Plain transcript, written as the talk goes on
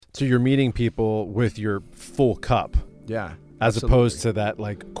So you're meeting people with your full cup. Yeah. As absolutely. opposed to that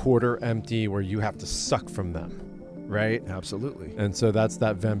like quarter empty where you have to suck from them. Right? Absolutely. And so that's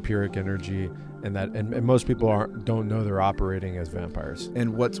that vampiric energy, and most people don't know they're operating as vampires.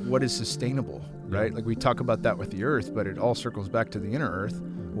 And what is sustainable, right? Yeah. Like we talk about that with the earth, but it all circles back to the inner earth.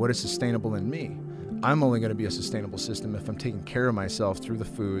 What is sustainable in me? I'm only going to be a sustainable system if I'm taking care of myself through the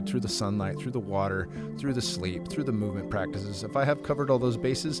food, through the sunlight, through the water, through the sleep, through the movement practices. If I have covered all those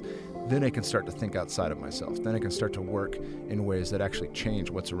bases, then I can start to think outside of myself. Then I can start to work in ways that actually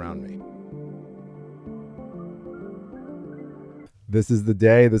change what's around me. This is the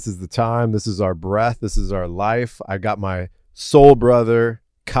day, this is the time, this is our breath, this is our life. I got my soul brother,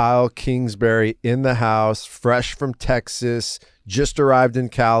 Kyle Kingsbury, in the house, fresh from Texas, just arrived in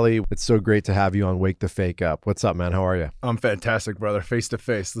Cali. It's so great to have you on Wake the Fake Up. What's up, man? How are you? I'm fantastic, brother. Face to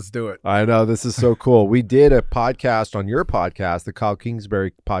face. Let's do it. I know. This is so cool. We did a podcast on your podcast, the Kyle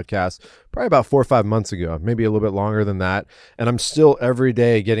Kingsbury podcast, probably about 4 or 5 months ago, maybe a little bit longer than that. And I'm still every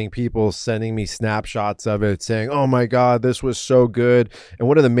day getting people sending me snapshots of it saying, oh my God, this was so good. And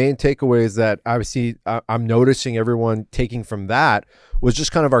one of the main takeaways that I'm noticing everyone taking from that was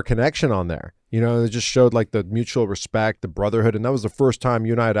just kind of our connection on there. You know, it just showed like the mutual respect, the brotherhood. And that was the first time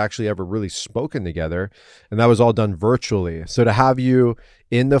you and I had actually ever really spoken together. And that was all done virtually. So to have you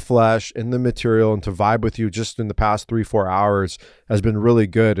in the flesh, in the material, and to vibe with you just in the past 3-4 hours has been really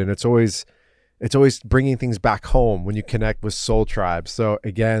good. And it's always bringing things back home when you connect with Soul Tribe. So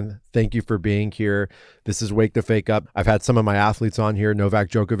again, thank you for being here. This is Wake the Fake Up. I've had some of my athletes on here. Novak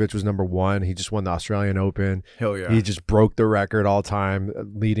Djokovic was #1. He just won the Australian Open. Hell yeah. He just broke the record all time,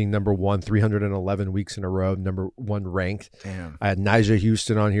 leading #1, 311 weeks in a row, #1 ranked. Damn. I had Nyjah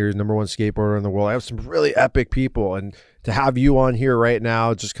Houston on here, #1 skateboarder in the world. I have some really epic people. And to have you on here right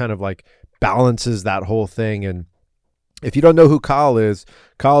now just kind of like balances that whole thing. And if you don't know who Kyle is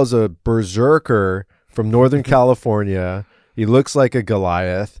a berserker from Northern California. He looks like a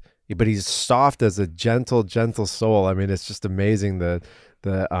Goliath, but he's soft as a gentle soul. I mean, it's just amazing the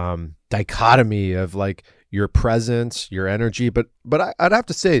dichotomy of like your presence, your energy. But I'd have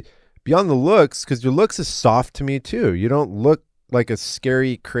to say, beyond the looks, because your looks is soft to me too. You don't look like a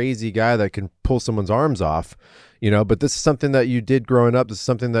scary, crazy guy that can pull someone's arms off. You know, but this is something that you did growing up. This is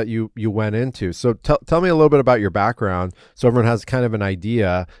something that you went into. So tell me a little bit about your background so everyone has kind of an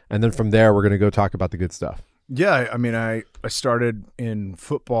idea. And then from there, we're going to go talk about the good stuff. Yeah, I mean, I started in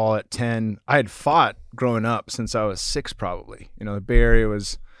football at 10. I had fought growing up since I was 6 probably. You know, the Bay Area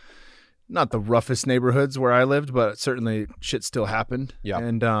was not the roughest neighborhoods where I lived, but certainly shit still happened. Yeah.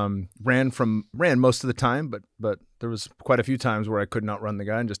 And ran most of the time, but there was quite a few times where I could not run the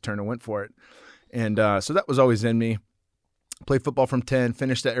guy and just turned and went for it. And so that was always in me. Played football from 10,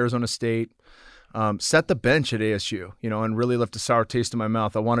 finished at Arizona State, sat the bench at ASU, you know, and really left a sour taste in my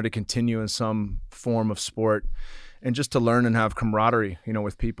mouth. I wanted to continue in some form of sport and just to learn and have camaraderie, you know,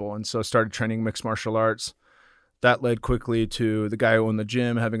 with people. And so I started training mixed martial arts. That led quickly to the guy who owned the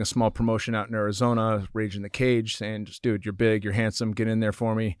gym having a small promotion out in Arizona, Rage in the Cage, saying, just, dude, you're big, you're handsome, get in there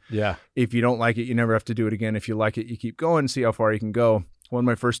for me. Yeah. If you don't like it, you never have to do it again. If you like it, you keep going, see how far you can go. Won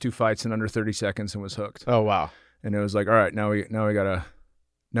my first 2 fights in under 30 seconds and was hooked. Oh, wow. And it was like, all right, now we gotta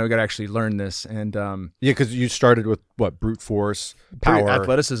actually learn this. And yeah, because you started with what, brute force, power,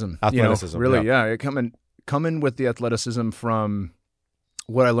 athleticism. You know, really, yeah. Coming with the athleticism from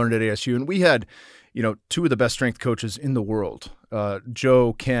what I learned at ASU, and we had, you know, 2 of the best strength coaches in the world.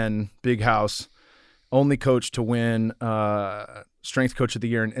 Joe Ken, Big House, only coach to win Strength Coach of the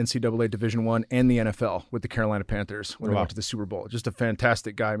Year in NCAA Division I and the NFL with the Carolina Panthers when they went to the Super Bowl. Just a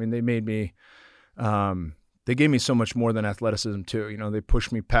fantastic guy. I mean, they made me, they gave me so much more than athleticism too. You know, they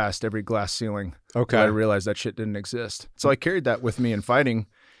pushed me past every glass ceiling. Okay. I realized that shit didn't exist. So I carried that with me in fighting.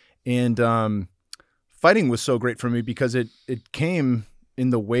 And fighting was so great for me because it came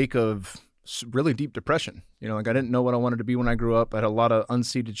in the wake of really deep depression. You know, like I didn't know what I wanted to be when I grew up. I had a lot of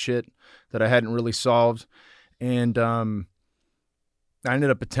unseated shit that I hadn't really solved. And I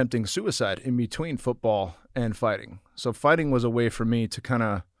ended up attempting suicide in between football and fighting. So fighting was a way for me to kind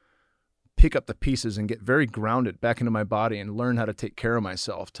of pick up the pieces and get very grounded back into my body and learn how to take care of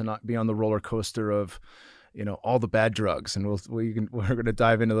myself, to not be on the roller coaster of, you know, all the bad drugs. And we're going to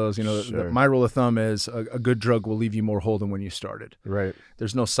dive into those. You know, Sure. My rule of thumb is a good drug will leave you more whole than when you started. Right.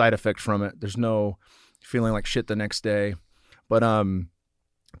 There's no side effect from it. There's no feeling like shit the next day. But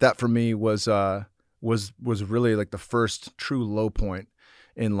that for me was really like the first true low point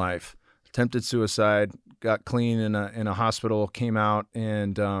in life. Attempted suicide, got clean in a hospital, came out,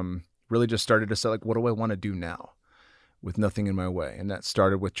 and really just started to say, like, what do I want to do now with nothing in my way? And that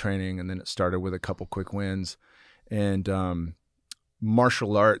started with training, and then it started with a couple quick wins. And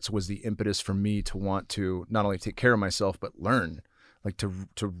martial arts was the impetus for me to want to not only take care of myself, but learn, like to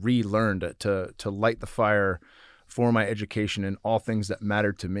relearn, to light the fire for my education and all things that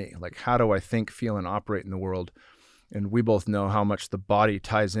mattered to me. Like, how do I think, feel, and operate in the world? And we both know how much the body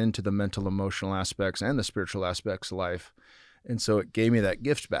ties into the mental, emotional aspects and the spiritual aspects of life. And so it gave me that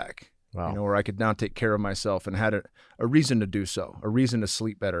gift back. Wow. Where I could now take care of myself and had a reason to do so, a reason to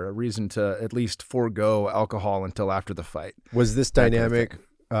sleep better, a reason to at least forego alcohol until after the fight. Was this dynamic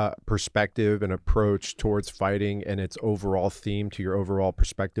perspective and approach towards fighting and its overall theme to your overall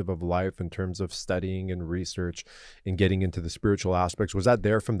perspective of life in terms of studying and research and getting into the spiritual aspects, was that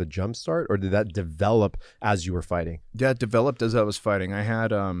there from the jump start, or did that develop as you were fighting? Yeah, it developed as I was fighting.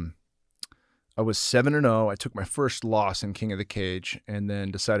 I was 7-0. I took my first loss in King of the Cage and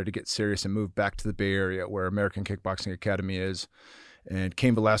then decided to get serious and move back to the Bay Area where American Kickboxing Academy is. And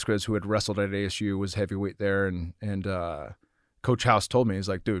Cain Velasquez, who had wrestled at ASU, was heavyweight there. And Coach House told me, he's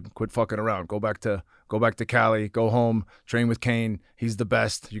like, dude, quit fucking around. Go back to Cali, go home, train with Cain. He's the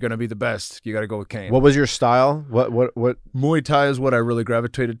best. You're going to be the best. You got to go with Cain. What was your style? What? Muay Thai is what I really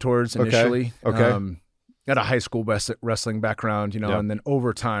gravitated towards initially. Okay. Got a high school wrestling background, and then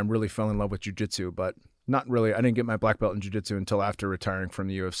over time really fell in love with jiu-jitsu, but not really. I didn't get my black belt in jiu-jitsu until after retiring from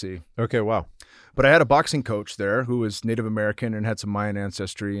the UFC. Okay, wow. But I had a boxing coach there who was Native American and had some Mayan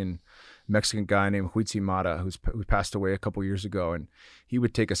ancestry, and Mexican guy named Huitzi Mata, who passed away a couple years ago, and he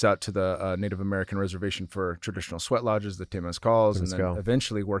would take us out to the Native American reservation for traditional sweat lodges, the Temazcals, and then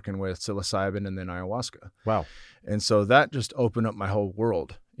eventually working with psilocybin and then ayahuasca. Wow. And so that just opened up my whole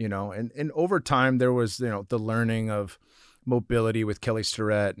world, and over time there was, the learning of mobility with Kelly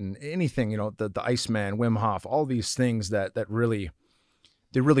Starrett and anything, the Iceman, Wim Hof, all these things that really,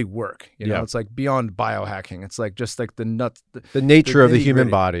 they really work. It's like beyond biohacking. It's like just like the nature of the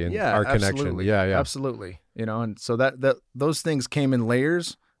human body and our absolutely. connection. Yeah. Absolutely. And so that those things came in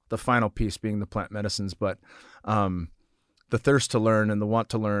layers, the final piece being the plant medicines. But the thirst to learn and the want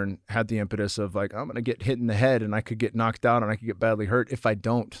to learn had the impetus of like, I'm going to get hit in the head and I could get knocked out and I could get badly hurt if I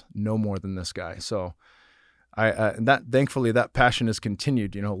don't know more than this guy. So thankfully that passion has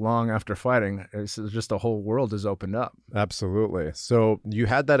continued, long after fighting. It's just a whole world has opened up. Absolutely. So you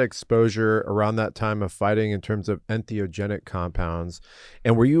had that exposure around that time of fighting in terms of entheogenic compounds.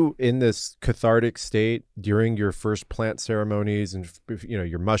 And were you in this cathartic state during your first plant ceremonies and,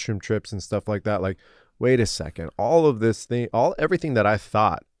 your mushroom trips and stuff like that? Like, wait a second, all of this thing, everything that I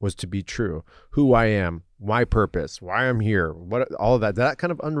thought was to be true, who I am, my purpose, why I'm here, all of that, did that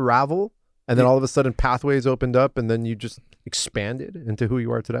kind of unravel? And then all of a sudden pathways opened up and then you just expanded into who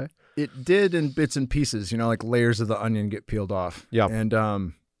you are today? It did in bits and pieces, like layers of the onion get peeled off. Yeah. And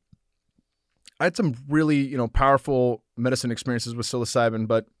I had some really, powerful medicine experiences with psilocybin,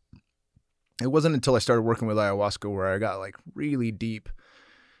 but it wasn't until I started working with ayahuasca where I got like really deep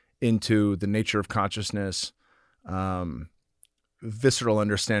into the nature of consciousness, visceral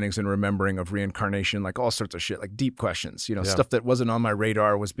understandings and remembering of reincarnation, like all sorts of shit, like deep questions, stuff that wasn't on my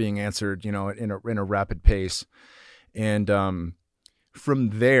radar was being answered, in a rapid pace. And from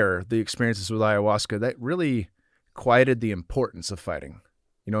there, the experiences with ayahuasca, that really quieted the importance of fighting.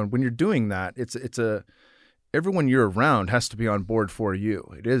 And when you're doing that, everyone you're around has to be on board for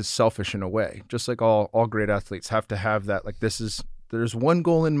you. It is selfish in a way, just like all great athletes have to have that, like there's one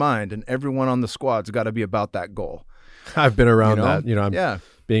goal in mind and everyone on the squad's got to be about that goal. I've been around that, I'm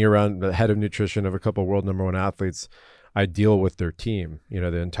being around the head of nutrition of a couple of world #1 athletes. I deal with their team,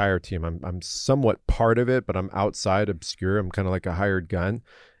 the entire team. I'm somewhat part of it, but I'm outside, obscure. I'm kind of like a hired gun.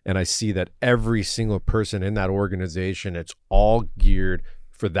 And I see that every single person in that organization, it's all geared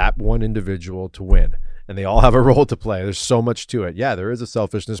for that one individual to win. And they all have a role to play. There's so much to it. Yeah, there is a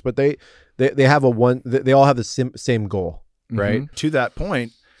selfishness, but they have they all have the same goal. Right. Mm-hmm. To that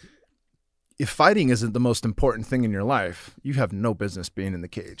point, if fighting isn't the most important thing in your life, you have no business being in the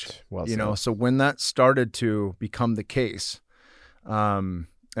cage. Well, so when that started to become the case, I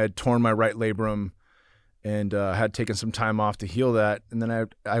had torn my right labrum and had taken some time off to heal that. And then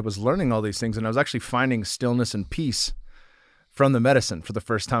I was learning all these things, and I was actually finding stillness and peace from the medicine for the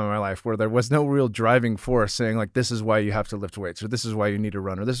first time in my life, where there was no real driving force saying like, this is why you have to lift weights, or this is why you need to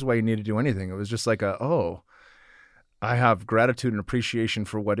run, or this is why you need to do anything. It was just like I have gratitude and appreciation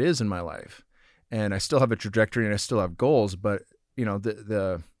for what is in my life. And I still have a trajectory and I still have goals, but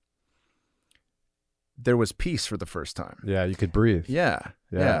there was peace for the first time. Yeah. You could breathe. Yeah.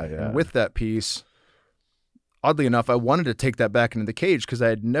 And with that peace, oddly enough, I wanted to take that back into the cage because I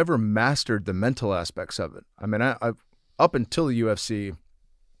had never mastered the mental aspects of it. I mean, I up until the UFC,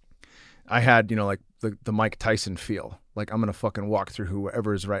 I had, like the Mike Tyson feel, like I'm going to fucking walk through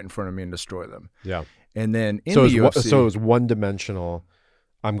whoever is right in front of me and destroy them. Yeah. And then in the UFC, so it was one dimensional.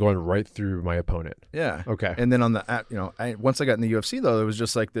 I'm going right through my opponent. Yeah. Okay. And then on the, once I got in the UFC though, there was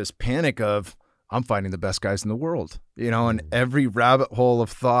just like this panic of, I'm fighting the best guys in the world, and every rabbit hole of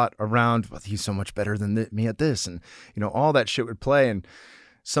thought around, well, he's so much better than me at this. And, all that shit would play. And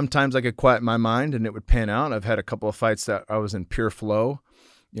sometimes I could quiet my mind and it would pan out. I've had a couple of fights that I was in pure flow,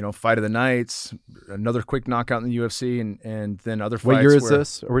 fight of the nights, another quick knockout in the UFC, and then other fights. What year is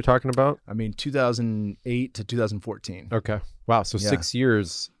this? Are we talking about? 2008 to 2014. Okay. Wow. So 6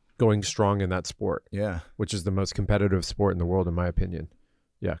 years going strong in that sport. Yeah. Which is the most competitive sport in the world, in my opinion.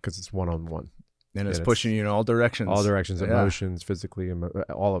 Yeah. Because it's one-on-one. And it's pushing you in all directions. All directions, emotions, physically,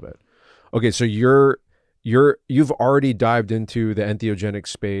 all of it. Okay, so you've already dived into the entheogenic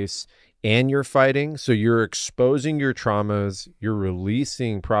space and you're fighting. So you're exposing your traumas. You're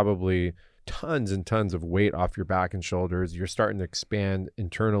releasing probably tons and tons of weight off your back and shoulders. You're starting to expand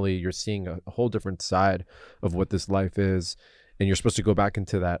internally. You're seeing a whole different side of what this life is. And you're supposed to go back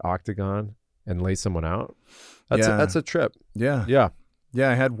into that octagon and lay someone out. That's a trip. Yeah. Yeah. Yeah,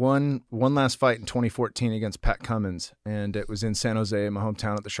 I had one last fight in 2014 against Pat Cummins, and it was in San Jose, my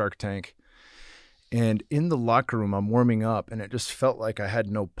hometown, at the Shark Tank. And in the locker room, I'm warming up, and it just felt like I had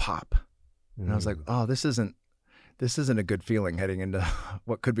no pop. And I was like, oh, this isn't a good feeling heading into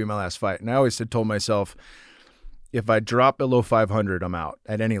what could be my last fight. And I always had told myself, if I drop below 500, I'm out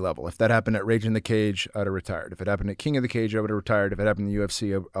at any level. If that happened at Rage in the Cage, I'd have retired. If it happened at King of the Cage, I would have retired. If it happened in the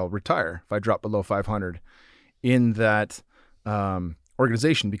UFC, I'll retire if I drop below 500 in that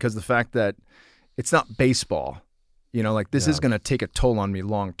organization, because the fact that it's not baseball, this is going to take a toll on me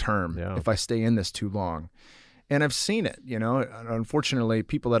long term if I stay in this too long. And I've seen it, unfortunately,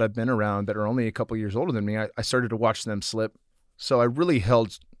 people that I've been around that are only a couple years older than me, I started to watch them slip. So I really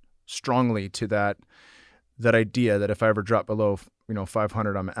held strongly to that idea that if I ever drop below,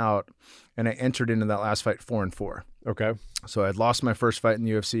 500, I'm out. And I entered into that last fight 4-4. Okay. So I had lost my first fight in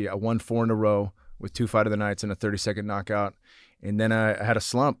the UFC. I won 4 in a row with 2 fight of the nights and a 30-second knockout. And then I had a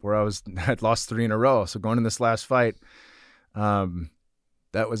slump where I'd lost 3 in a row. So going in this last fight,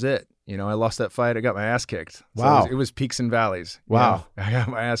 that was it. I lost that fight. I got my ass kicked. Wow. So it was peaks and valleys. Wow. I got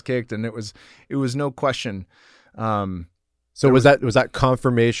my ass kicked, and it was no question. So was that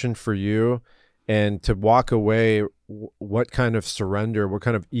confirmation for you? And to walk away, what kind of surrender, what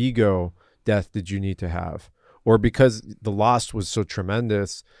kind of ego death did you need to have? Or because the loss was so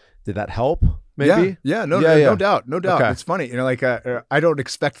tremendous, did that help? Maybe? No doubt. Okay. It's funny, I don't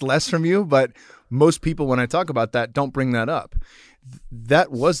expect less from you, but most people, when I talk about that, don't bring that up.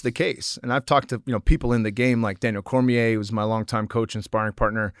 That was the case. And I've talked to, people in the game like Daniel Cormier, who was my longtime coach and sparring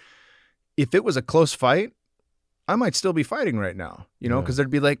partner. If it was a close fight, I might still be fighting right now, because they'd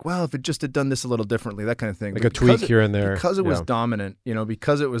be like, well, if it just had done this a little differently, that kind of thing. Like a tweak here and there. Because it was dominant,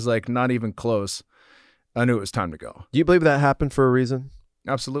 because it was like not even close, I knew it was time to go. Do you believe that happened for a reason?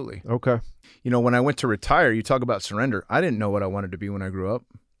 Absolutely. Okay. When I went to retire, you talk about surrender. I didn't know what I wanted to be when I grew up.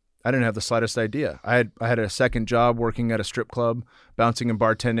 I didn't have the slightest idea. I had a second job working at a strip club, bouncing and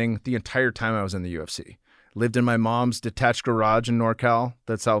bartending the entire time I was in the UFC. Lived in my mom's detached garage in NorCal.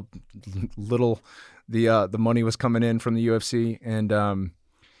 That's how little the money was coming in from the UFC. And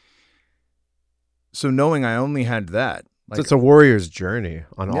so knowing I only had that. So it's a warrior's journey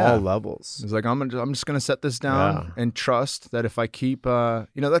on all levels. It's like, I'm just going to set this down and trust that if I keep,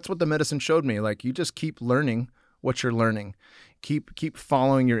 that's what the medicine showed me. Like, you just keep learning what you're learning. Keep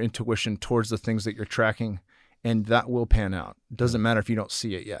following your intuition towards the things that you're tracking, and that will pan out. It doesn't matter if you don't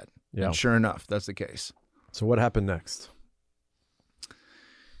see it yet. Yeah. And sure enough, that's the case. So what happened next?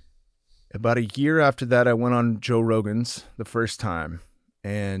 About a year after that, I went on Joe Rogan's the first time.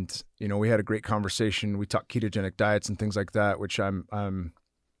 And, we had a great conversation. We talked ketogenic diets and things like that, which I'm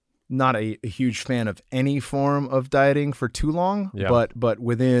not a huge fan of any form of dieting for too long, but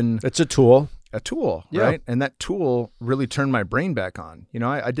within... It's a tool. Right? And that tool really turned my brain back on.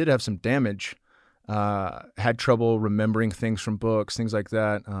 I did have some damage, had trouble remembering things from books, things like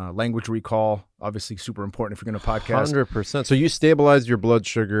that. Language recall, obviously super important if you're going to podcast. 100%. So you stabilized your blood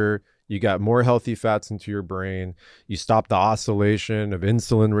sugar. You got more healthy fats into your brain. You stopped the oscillation of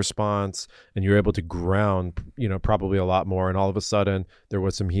insulin response, and you're able to ground, probably a lot more. And all of a sudden, there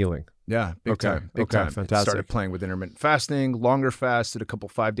was some healing. Yeah, big time. Fantastic. Started playing with intermittent fasting, longer fasts, did a couple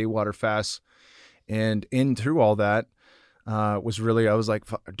 5-day water fasts. And in through all that, I was like,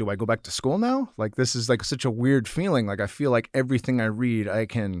 do I go back to school now? Like, this is like such a weird feeling. Like, I feel like everything I read, I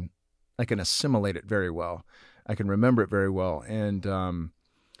can assimilate it very well. I can remember it very well. And,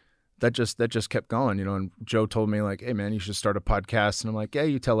 that just kept going, and Joe told me like, hey man, you should start a podcast. And I'm like, yeah,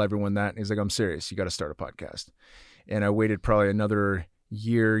 you tell everyone that. And he's like, I'm serious. You got to start a podcast. And I waited probably another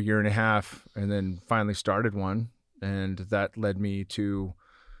year and a half, and then finally started one. And that led me to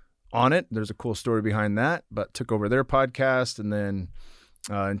On It. There's a cool story behind that, but took over their podcast. And then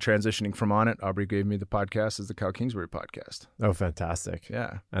in transitioning from On It, Aubrey gave me the podcast as the Kyle Kingsbury podcast. Oh, fantastic.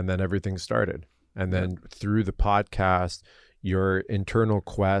 Yeah. And then everything started. And then through the podcast, your internal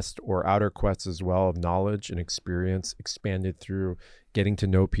quest or outer quest as well of knowledge and experience expanded through getting to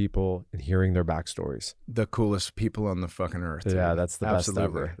know people and hearing their backstories. The coolest people on the fucking earth. Dude. Yeah, that's the Absolutely.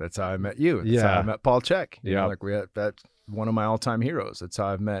 best ever. That's how I met you. That's how I met Paul Check. Yeah. Like that's one of my all-time heroes. That's how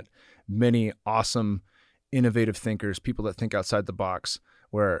I've met many awesome, innovative thinkers, people that think outside the box,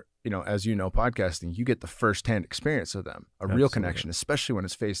 where, as you know, podcasting, you get the firsthand experience of them, a real connection, especially when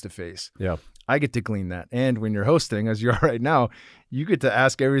it's face-to-face. Yeah. I get to glean that. And when you're hosting, as you are right now, you get to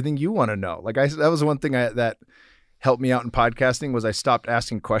ask everything you want to know. Like that was one thing that helped me out in podcasting was I stopped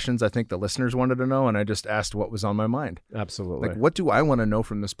asking questions I think the listeners wanted to know, and I just asked what was on my mind. Absolutely. Like, what do I want to know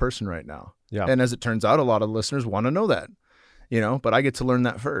from this person right now? Yeah. And as it turns out, a lot of listeners want to know that, but I get to learn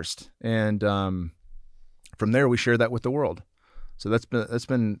that first. And from there, we share that with the world. So that's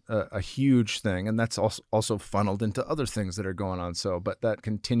been a huge thing, and that's also funneled into other things that are going on. So, but that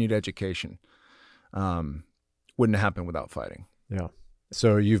continued education wouldn't happen without fighting. Yeah.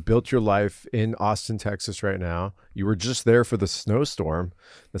 So you've built your life in Austin, Texas right now. You were just there for the snowstorm,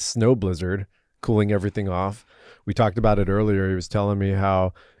 the snow blizzard, cooling everything off. We talked about it earlier. He was telling me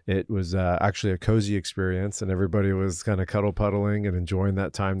how it was actually a cozy experience and everybody was kind of cuddle puddling and enjoying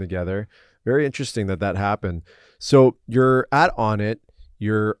that time together. Very interesting that happened. So you're at On It,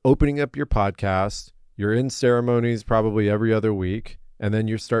 you're opening up your podcast, you're in ceremonies probably every other week, and then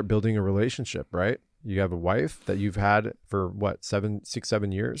you start building a relationship, right? You have a wife that you've had for what, 7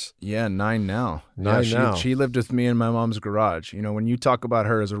 years? Yeah, 9 now. She lived with me in my mom's garage. When you talk about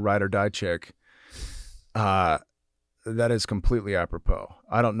her as a ride or die chick, that is completely apropos.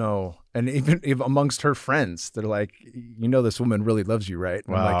 I don't know. And even amongst her friends, they're like, this woman really loves you, right?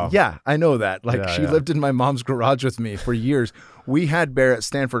 And wow. I'm like, yeah, I know that. Like she lived in my mom's garage with me for years. We had Bear at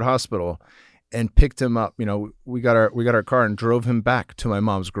Stanford Hospital and picked him up. We got our car and drove him back to my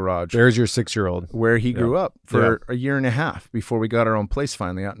mom's garage. There's your 6-year-old. Where he grew up for a year and a half before we got our own place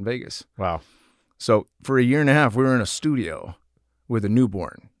finally out in Vegas. Wow. So for a year and a half, we were in a studio with a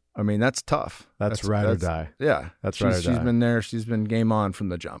newborn. I mean, that's tough. That's ride or die. Yeah. That's ride or die. She's been there. She's been game on from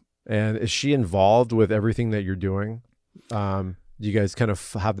the jump. And is she involved with everything that you're doing? Do you guys kind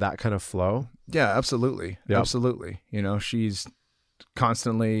of have that kind of flow? Yeah, absolutely. Yep. Absolutely. She's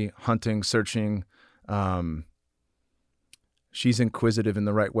constantly hunting, searching. She's inquisitive in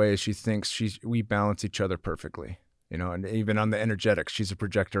the right way. She thinks we balance each other perfectly, and even on the energetics, she's a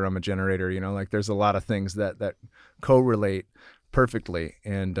projector, I'm a generator, like there's a lot of things that correlate perfectly.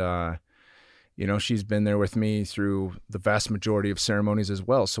 And, she's been there with me through the vast majority of ceremonies as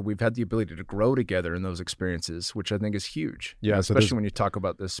well. So we've had the ability to grow together in those experiences, which I think is huge. Yeah. Especially when you talk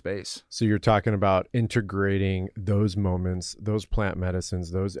about this space. So you're talking about integrating those moments, those plant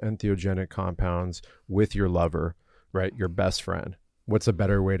medicines, those entheogenic compounds with your lover, right? Your best friend. What's a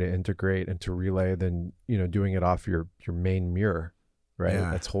better way to integrate and to relay than, doing it off your main mirror, right?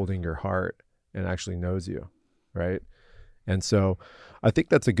 Yeah. That's holding your heart and actually knows you, right? And so I think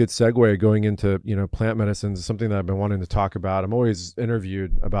that's a good segue going into, plant medicines, something that I've been wanting to talk about. I'm always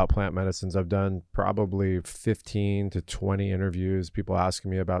interviewed about plant medicines. I've done probably 15 to 20 interviews, people asking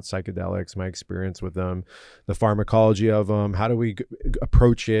me about psychedelics, my experience with them, the pharmacology of them, how do we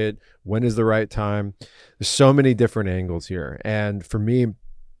approach it, when is the right time? There's so many different angles here. And for me,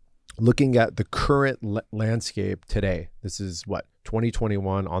 looking at the current landscape today, this is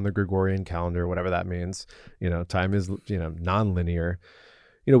 2021 on the Gregorian calendar, whatever that means. Time is, non-linear.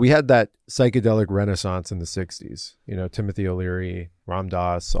 We had that psychedelic renaissance in the 60s, Timothy O'Leary, Ram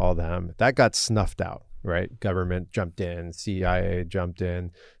Dass, all them. That got snuffed out, right? Government jumped in, CIA jumped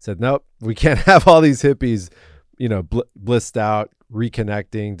in, said, nope, we can't have all these hippies, blissed out,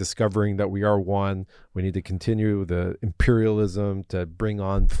 reconnecting, discovering that we are one. We need to continue the imperialism to bring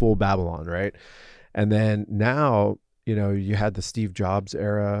on full Babylon, right? And then now, you had the Steve Jobs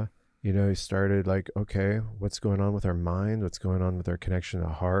era. You started like, okay, what's going on with our mind? What's going on with our connection to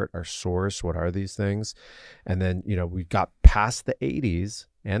heart, our source? What are these things? And then, we got past the 80s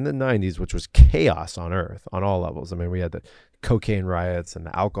and the 90s, which was chaos on earth on all levels. I mean, we had the cocaine riots and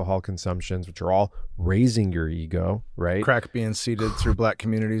the alcohol consumptions, which are all raising your ego, right? Crack being seeded through black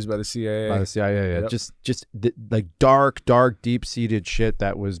communities by the CIA. Yeah. Just like dark, deep-seated shit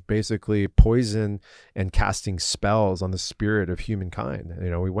that was basically poison and casting spells on the spirit of humankind.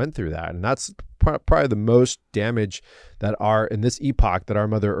 We went through that, and that's probably the most damage that in this epoch that our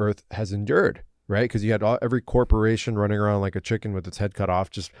Mother Earth has endured, right? Because you had every corporation running around like a chicken with its head cut off,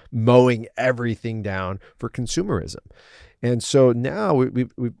 just mowing everything down for consumerism. And so now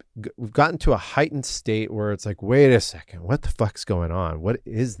we've gotten to a heightened state where it's like, wait a second, what the fuck's going on? What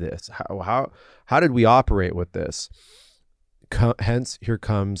is this? How did we operate with this? Hence, here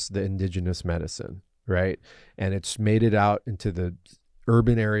comes the indigenous medicine, right? And it's made it out into the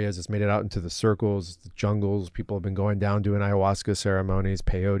urban areas. It's made it out into the circles, the jungles. People have been going down doing ayahuasca ceremonies,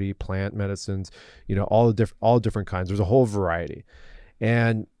 peyote, plant medicines, all different kinds. There's a whole variety.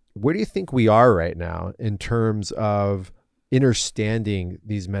 And where do you think we are right now in terms of understanding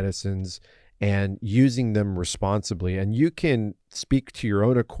these medicines and using them responsibly? And you can speak to your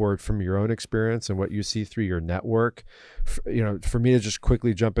own accord from your own experience and what you see through your network. For me to just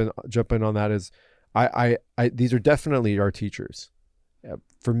quickly jump in on that is, I these are definitely our teachers.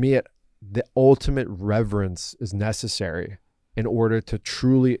 For me, the ultimate reverence is necessary in order to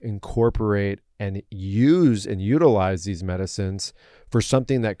truly incorporate and use and utilize these medicines for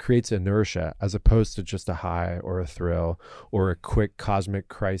something that creates inertia, as opposed to just a high or a thrill or a quick cosmic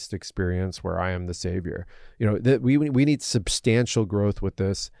Christ experience where I am the savior. We need substantial growth with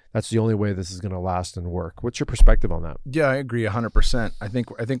this. That's the only way this is going to last and work. What's your perspective on that? Yeah, I agree 100%. I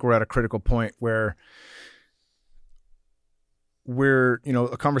think we're at a critical point where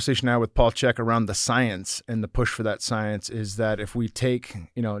a conversation now with Paul Chek around the science and the push for that science is that if we take,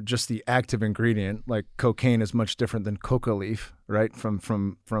 just the active ingredient, like cocaine is much different than coca leaf, right?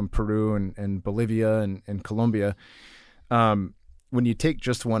 From Peru and Bolivia and Colombia. When you take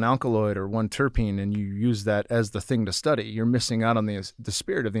just one alkaloid or one terpene and you use that as the thing to study, you're missing out on the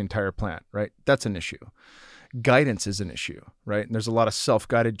spirit of the entire plant, right? That's an issue. Guidance is an issue, right? And there's a lot of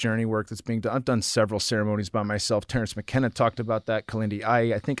self-guided journey work that's being done. I've done several ceremonies by myself. Terrence McKenna talked about that. Kalindi.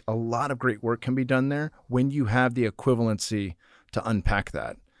 I think a lot of great work can be done there when you have the equivalency to unpack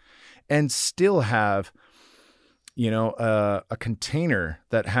that and still have, a container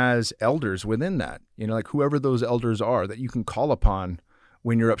that has elders within that, like whoever those elders are that you can call upon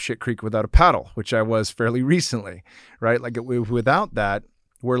when you're up shit creek without a paddle, which I was fairly recently, right? Like without that,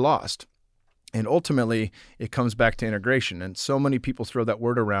 we're lost. And ultimately, it comes back to integration. And so many people throw that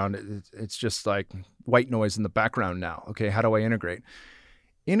word around. It's just like white noise in the background now. Okay, how do I integrate?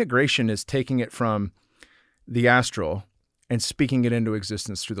 Integration is taking it from the astral and speaking it into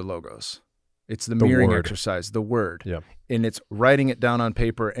existence through the logos. It's the mirroring word. Exercise, the word. Yeah. And it's writing it down on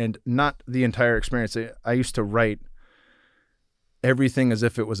paper and not the entire experience. I used to write everything as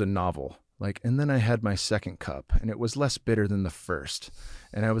if it was a novel. And then I had my second cup and it was less bitter than the first.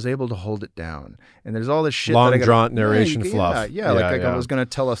 And I was able to hold it down. And there's all this shit. Long drawn narration fluff. I was going to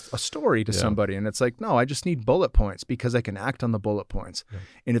tell a story to somebody. And it's like, no, I just need bullet points because I can act on the bullet points. Yeah.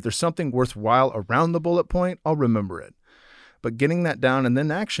 And if there's something worthwhile around the bullet point, I'll remember it. But getting that down and then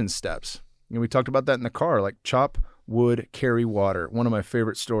action steps. We talked about that in the car, like chop wood, carry water. One of my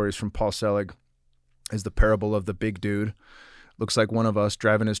favorite stories from Paul Selig is the parable of the big dude. Looks like one of us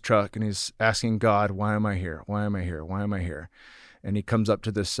driving his truck and he's asking God, why am I here? Why am I here? Why am I here? And he comes up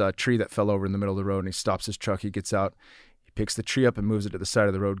to this tree that fell over in the middle of the road and he stops his truck. He gets out, he picks the tree up and moves it to the side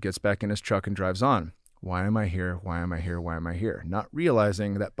of the road, gets back in his truck and drives on. Why am I here? Why am I here? Why am I here? Not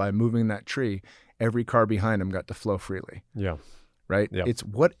realizing that by moving that tree, every car behind him got to flow freely. Yeah. Right? Yeah. It's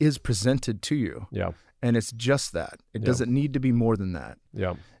what is presented to you. Yeah. And it's just that. It doesn't need to be more than that.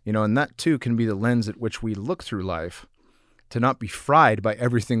 Yeah. And that too can be the lens at which we look through life, to not be fried by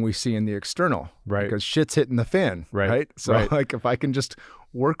everything we see in the external, right? Because shit's hitting the fan, right? So if I can just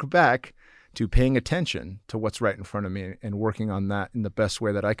work back to paying attention to what's right in front of me and working on that in the best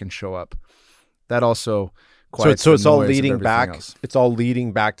way that I can show up, that also quiets so it's all leading back. Else. It's all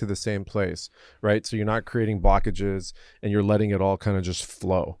leading back to the same place, right? So you're not creating blockages and you're letting it all kind of just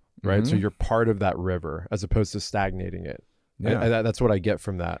flow, right? Mm-hmm. So you're part of that river as opposed to stagnating it. Yeah. That's what I get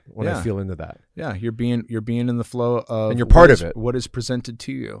from that when I feel into that. Yeah, you're being in the flow of, and you're part of it. What is presented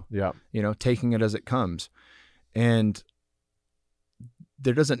to you. Yeah, taking it as it comes, and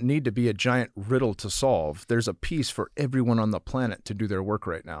there doesn't need to be a giant riddle to solve. There's a piece for everyone on the planet to do their work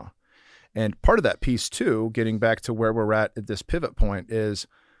right now, and part of that piece too, getting back to where we're at this pivot point, is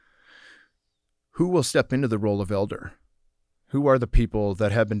who will step into the role of elder. Who are the people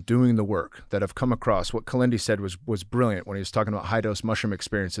that have been doing the work, that have come across? What Kalindi said was brilliant when he was talking about high-dose mushroom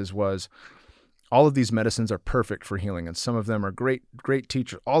experiences was all of these medicines are perfect for healing, and some of them are great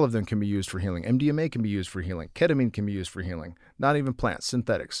teachers. All of them can be used for healing. MDMA can be used for healing. Ketamine can be used for healing. Not even plants,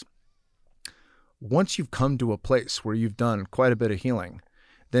 synthetics. Once you've come to a place where you've done quite a bit of healing,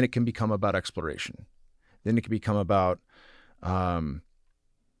 then it can become about exploration. Then it can become about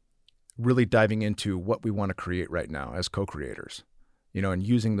really diving into what we want to create right now as co-creators, and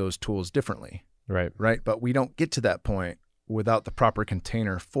using those tools differently, Right. Right. But we don't get to that point without the proper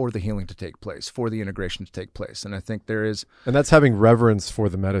container for the healing to take place, for the integration to take place. And I think there is. And that's having reverence for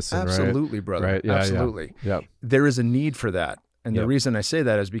the medicine, absolutely, right? brother. Right. Yeah, absolutely. Yeah. There is a need for that. And the reason I say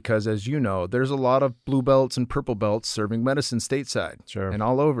that is because, as you know, there's a lot of blue belts and purple belts serving medicine stateside and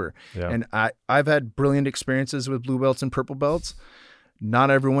all over. Yeah. And I've had brilliant experiences with blue belts and purple belts. Not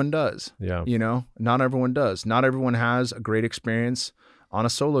everyone does. Yeah. You know, not everyone does. Not everyone has a great experience on a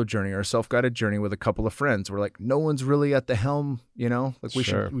solo journey or a self-guided journey with a couple of friends. We're like, no one's really at the helm, you know? Like we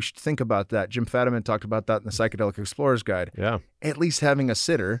should think about that. Jim Fadiman talked about that in the Psychedelic Explorer's Guide. Yeah. At least having a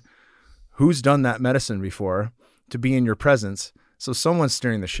sitter who's done that medicine before to be in your presence. So someone's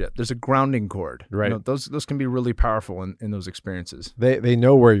steering the ship. There's a grounding cord. Right. You know, those can be really powerful in those experiences. They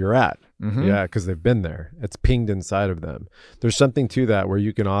know where you're at. Mm-hmm. Yeah, because they've been there. It's pinged inside of them. There's something to that where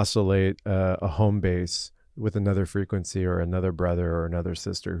you can oscillate a home base with another frequency or another brother or another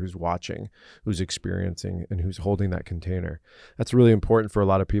sister who's watching, who's experiencing, and who's holding that container. That's really important for a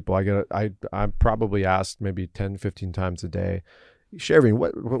lot of people. I'm probably asked maybe 10, 15 times a day, Shervin,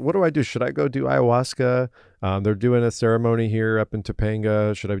 what do I do? Should I go do ayahuasca? They're doing a ceremony here up in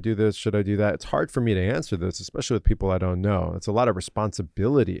Topanga. Should I do this? Should I do that? It's hard for me to answer this, especially with people I don't know. It's a lot of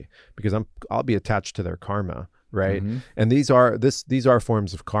responsibility because I'll be attached to their karma, right? Mm-hmm. And these are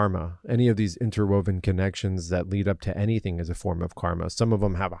forms of karma. Any of these interwoven connections that lead up to anything is a form of karma. Some of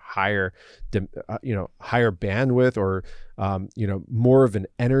them have a higher bandwidth or more of an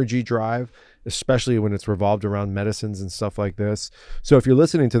energy drive, especially when it's revolved around medicines and stuff like this. So if you're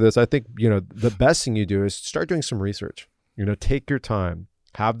listening to this, I think, the best thing you do is start doing some research. Take your time,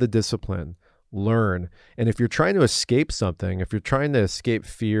 have the discipline, learn. And if you're trying to escape something, if you're trying to escape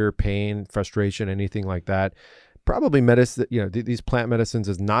fear, pain, frustration, anything like that, probably medicine, these plant medicines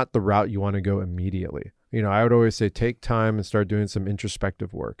is not the route you want to go immediately. I would always say take time and start doing some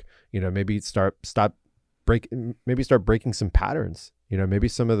introspective work. Maybe start breaking some patterns. Maybe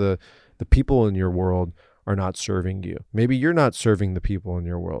some of the people in your world are not serving you. Maybe you're not serving the people in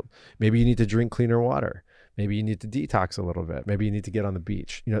your world. Maybe you need to drink cleaner water. Maybe you need to detox a little bit. Maybe you need to get on the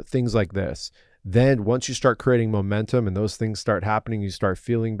beach, things like this. Then once you start creating momentum and those things start happening, you start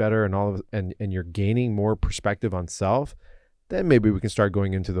feeling better and you're gaining more perspective on self, then maybe we can start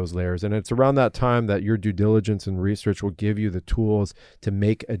going into those layers. And it's around that time that your due diligence and research will give you the tools to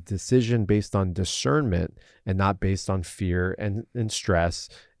make a decision based on discernment and not based on fear and stress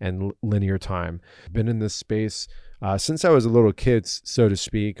and linear time. I've been in this space since I was a little kid, so to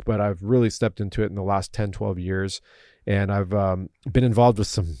speak, but I've really stepped into it in the last 10, 12 years. And I've been involved with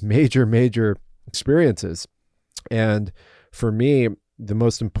some major experiences. And for me, the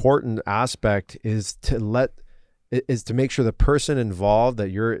most important aspect is to make sure the person involved that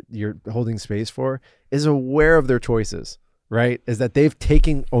you're holding space for is aware of their choices, right? Is that they've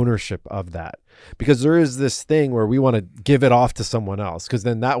taken ownership of that. Because there is this thing where we want to give it off to someone else, because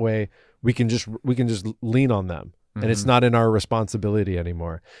then that way we can just lean on them. And it's not in our responsibility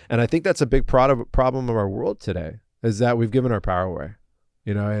anymore. And I think that's a big problem of our world today, is that we've given our power away,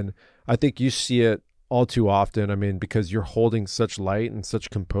 and I think you see it all too often. I mean, because you're holding such light and such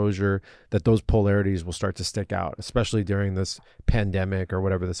composure that those polarities will start to stick out, especially during this pandemic or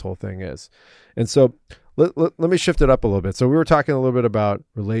whatever this whole thing is. And so let me shift it up a little bit. So we were talking a little bit about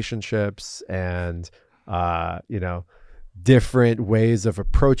relationships and, different ways of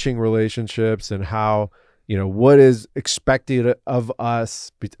approaching relationships and how, what is expected of us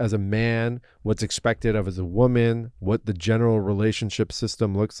as a man, what's expected of as a woman, what the general relationship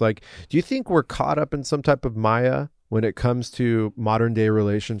system looks like. Do you think we're caught up in some type of Maya when it comes to modern day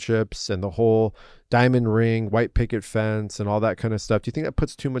relationships and the whole diamond ring, white picket fence and all that kind of stuff? Do you think that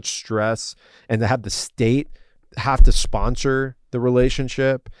puts too much stress, and to have the state have to sponsor the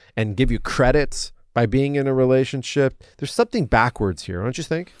relationship and give you credits by being in a relationship? There's something backwards here, don't you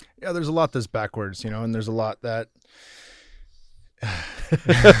think? Yeah, there's a lot that's backwards, and there's a lot that,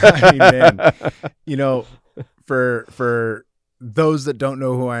 I mean, man, for those that don't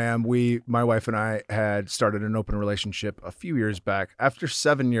know who I am, my wife and I had started an open relationship a few years back after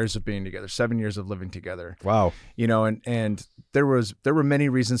 7 years of being together, 7 years of living together. Wow. And there were many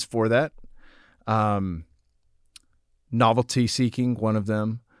reasons for that. Novelty seeking, one of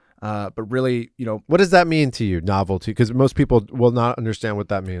them. But really, what does that mean to you, novelty? Because most people will not understand what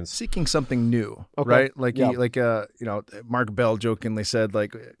that means. Seeking something new, okay. right? Like Mark Bell jokingly said,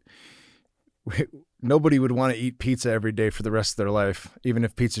 like, nobody would want to eat pizza every day for the rest of their life, even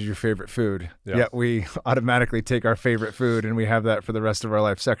if pizza is your favorite food. Yeah. Yet we automatically take our favorite food and we have that for the rest of our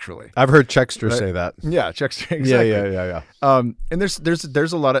life sexually. I've heard Checkster say that. Yeah, Checkster. Exactly. Yeah. And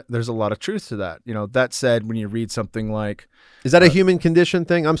there's a lot of truth to that. That said, when you read something like, is that a human condition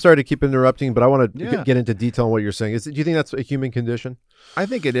thing? I'm sorry to keep interrupting, but I want to Yeah. get into detail on what you're saying. Do you think that's a human condition? I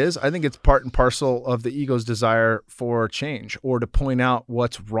think it is. I think it's part and parcel of the ego's desire for change or to point out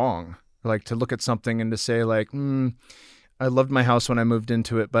what's wrong. Like to look at something and to say like, I loved my house when I moved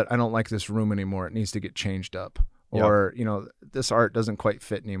into it, but I don't like this room anymore. It needs to get changed up. Yep. Or, this art doesn't quite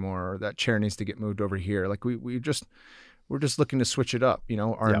fit anymore, or that chair needs to get moved over here. Like we're just looking to switch it up,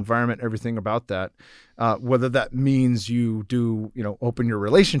 our environment, everything about that. Whether that means you do, open your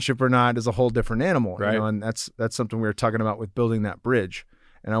relationship or not is a whole different animal, right? And that's something we were talking about with building that bridge.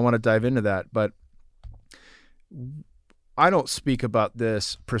 And I want to dive into that, but I don't speak about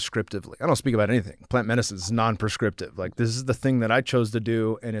this prescriptively. I don't speak about anything. Plant medicine is non-prescriptive. Like this is the thing that I chose to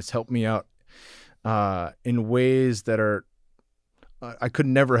do, and it's helped me out in ways that are I could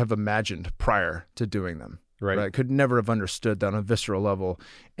never have imagined prior to doing them. Right. I could never have understood that on a visceral level,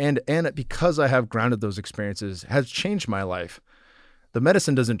 and because I have grounded those experiences, has changed my life. The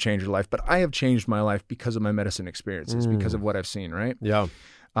medicine doesn't change your life, but I have changed my life because of my medicine experiences, because of what I've seen. Right. Yeah.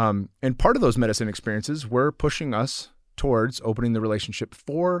 And part of those medicine experiences were pushing us towards opening the relationship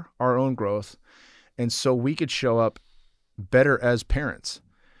for our own growth. And so we could show up better as parents,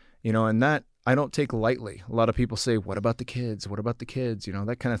 and that I don't take lightly. A lot of people say, what about the kids? What about the kids?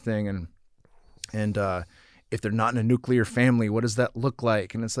 That kind of thing. And if they're not in a nuclear family, what does that look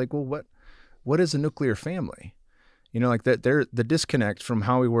like? And it's like, well, what is a nuclear family? Like that the disconnect from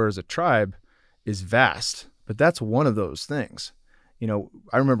how we were as a tribe is vast, but that's one of those things.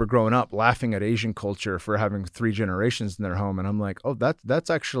 I remember growing up laughing at Asian culture for having 3 generations in their home. And I'm like, oh, that's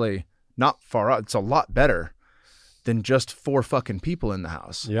actually not far out. It's a lot better than just 4 fucking people in the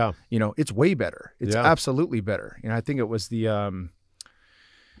house. Yeah. It's way better. It's absolutely better. I think it was the,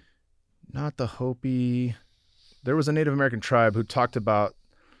 not the Hopi. There was a Native American tribe who talked about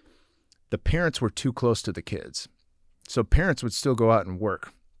the parents were too close to the kids. So parents would still go out and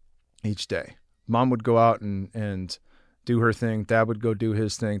work each day. Mom would go out and do her thing. Dad would go do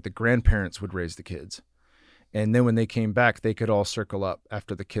his thing. The grandparents would raise the kids. And then when they came back, they could all circle up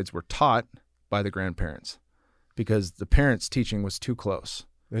after the kids were taught by the grandparents because the parents' teaching was too close.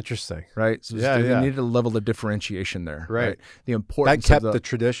 Interesting. Right? So they needed a level of differentiation there. Right. The importance that kept the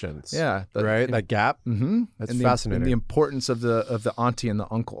traditions. Yeah. That gap. Mm-hmm. That's fascinating. And the importance of the auntie and the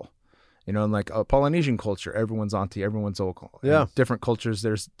uncle. And like a Polynesian culture, everyone's auntie, everyone's uncle. Yeah. In different cultures,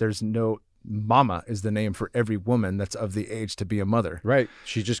 there's no mama is the name for every woman that's of the age to be a mother. Right.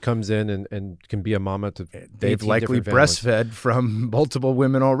 She just comes in and can be a mama to they've likely breastfed from multiple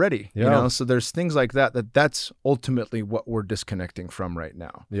women already. Yeah. So there's things like that's ultimately what we're disconnecting from right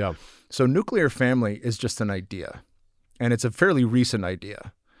now. Yeah. So nuclear family is just an idea. And it's a fairly recent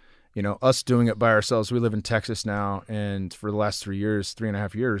idea. Us doing it by ourselves. We live in Texas now, and for the last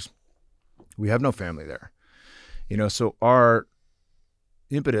 3.5 years, we have no family there. So our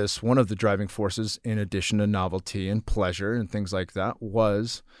impetus, one of the driving forces, in addition to novelty and pleasure and things like that,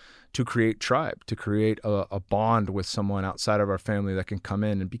 was to create tribe, to create a bond with someone outside of our family that can come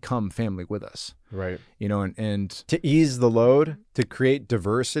in and become family with us. Right. And to ease the load, to create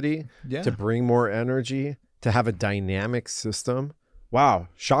diversity, yeah. to bring more energy, to have a dynamic system. Wow.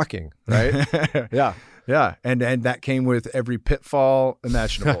 Shocking. Right. Yeah. Yeah. And that came with every pitfall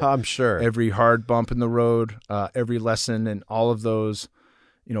imaginable. I'm sure. Every hard bump in the road, every lesson, and all of those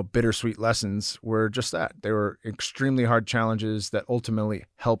bittersweet lessons were just that. They were extremely hard challenges that ultimately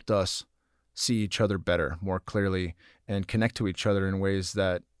helped us see each other better, more clearly, and connect to each other in ways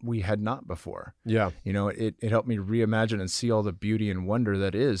that we had not before. Yeah. It helped me reimagine and see all the beauty and wonder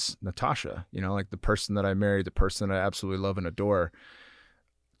that is Natasha, like the person that I married, the person that I absolutely love and adore,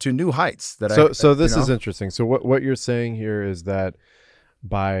 to new heights. So this is interesting. So what you're saying here is that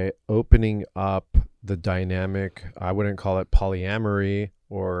by opening up the dynamic, I wouldn't call it polyamory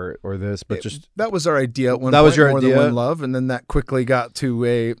or this, but that was our idea at one that point, was your more idea. Than one love, and then that quickly got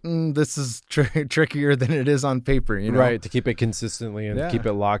to this is trickier than it is on paper, right? To keep it consistently and keep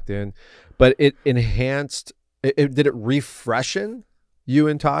it locked in, but it enhanced. Did it refreshen you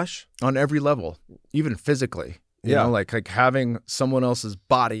and Tosh on every level, even physically? You know, like having someone else's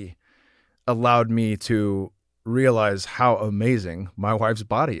body allowed me to realize how amazing my wife's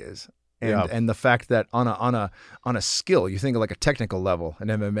body is. And the fact that on a skill, you think of like a technical level in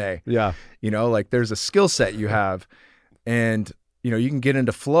MMA. Yeah. Like there's a skill set you have, and you can get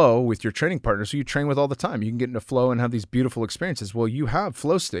into flow with your training partners who you train with all the time. You can get into flow and have these beautiful experiences. Well, you have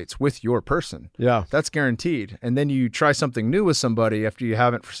flow states with your person. Yeah. That's guaranteed. And then you try something new with somebody after you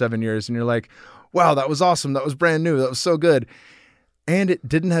haven't for 7 years and you're like, wow, that was awesome. That was brand new. That was so good. And it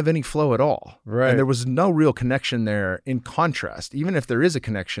didn't have any flow at all. Right. And there was no real connection there. In contrast, even if there is a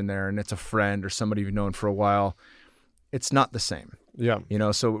connection there and it's a friend or somebody you've known for a while, it's not the same. Yeah.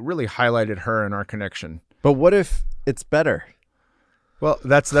 So it really highlighted her and our connection. But what if it's better? Well,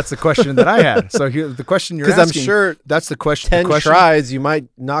 that's the question that I had. So here, the question you're asking, because I'm sure that's the question. 10 tries, you might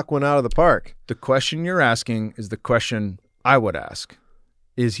knock one out of the park. The question you're asking is the question I would ask: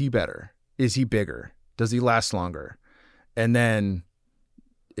 is he better? Is he bigger? Does he last longer? And then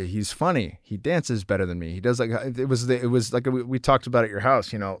he's funny. He dances better than me. He does it was like we talked about at your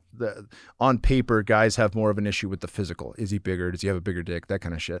house. On paper, guys have more of an issue with the physical. Is he bigger? Does he have a bigger dick? That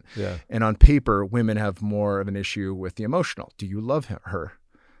kind of shit. Yeah. And on paper, women have more of an issue with the emotional. Do you love her?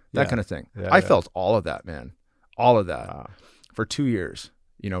 That kind of thing. Yeah, I felt all of that, man. All of that Wow. for 2 years.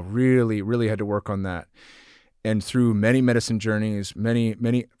 Really, really had to work on that. And through many medicine journeys, a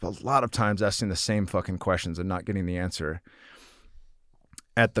lot of times asking the same fucking questions and not getting the answer.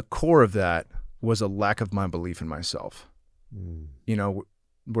 At the core of that was a lack of my belief in myself.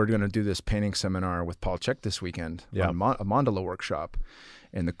 We're going to do this painting seminar with Paul Chek this weekend, a mandala workshop.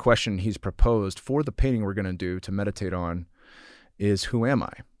 And the question he's proposed for the painting we're going to do to meditate on is, who am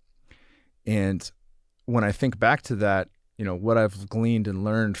I? And when I think back to that, what I've gleaned and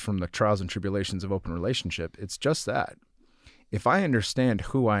learned from the trials and tribulations of open relationship, it's just that. If I understand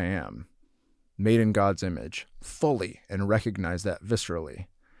who I am, made in God's image, fully, and recognize that viscerally,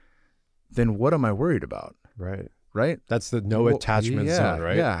 then what am I worried about? Right. Right? That's the no attachment zone,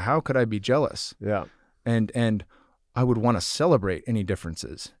 right? Yeah. How could I be jealous? Yeah. And I would want to celebrate any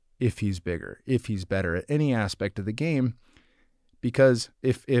differences if he's bigger, if he's better at any aspect of the game, because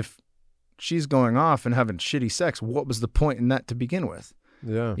if she's going off and having shitty sex, what was the point in that to begin with?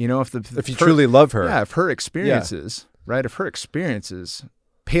 Yeah. If you truly love her. Yeah. If her experiences, right? If her experiences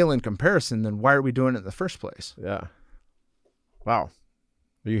pale in comparison, then why are we doing it in the first place? Yeah. Wow.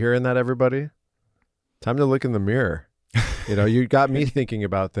 Are you hearing that, everybody? Time to look in the mirror. You got me thinking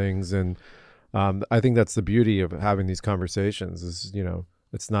about things, and I think that's the beauty of having these conversations is,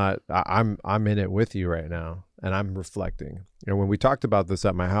 it's not, I'm in it with you right now, and I'm reflecting. When we talked about this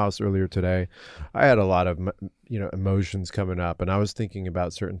at my house earlier today, I had a lot of, emotions coming up, and I was thinking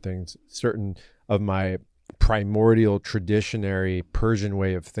about certain things, certain of my primordial, traditionary Persian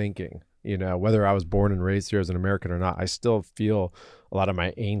way of thinking. Whether I was born and raised here as an American or not, I still feel a lot of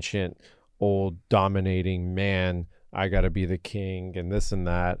my ancient, old, dominating man, I got to be the king and this and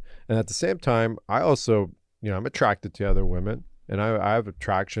that. And at the same time, I also, I'm attracted to other women, and I have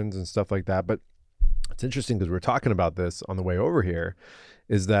attractions and stuff like that. But it's interesting because we're talking about this on the way over here,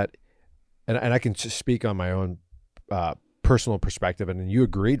 is that, and I can just speak on my own personal perspective, and you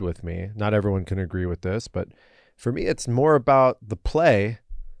agreed with me. Not everyone can agree with this, but for me, it's more about the play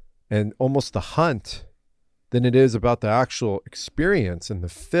and almost the hunt than it is about the actual experience and the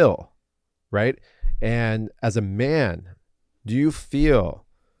fill, right? And as a man, do you feel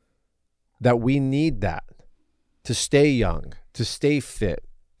that we need that to stay young, to stay fit,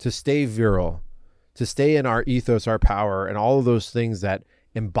 to stay virile, to stay in our ethos, our power, and all of those things that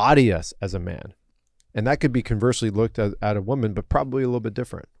embody us as a man? And that could be conversely looked at a woman, but probably a little bit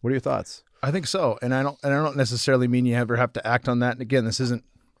different. What are your thoughts? I think so. And I don't necessarily mean you ever have to act on that. And again, this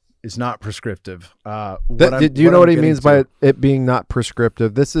is not prescriptive. Do you know what he means by it being not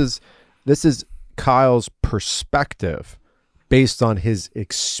prescriptive? This is Kyle's perspective based on his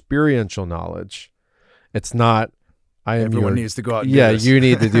experiential knowledge. It's not, everyone needs to go out and do this. You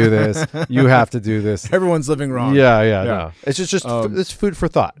need to do this. You have to do this. Everyone's living wrong. Yeah. No. It's just it's food for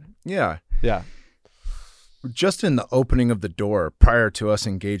thought. Yeah. Yeah. Just in the opening of the door, prior to us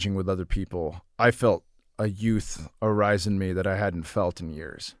engaging with other people, I felt a youth arise in me that I hadn't felt in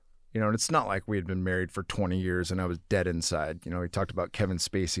years. And it's not like we had been married for 20 years and I was dead inside. We talked about Kevin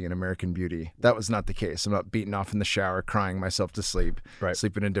Spacey in American Beauty. That was not the case. I'm not beating off in the shower, crying myself to sleep,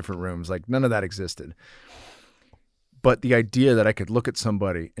 sleeping in different rooms. Like, none of that existed. But the idea that I could look at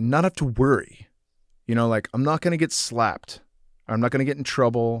somebody and not have to worry, like, I'm not going to get slapped. I'm not going to get in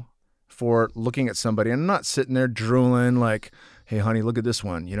trouble for looking at somebody. I'm not sitting there drooling like, hey, honey, look at this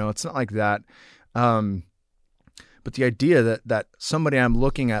one. It's not like that. But the idea that somebody I'm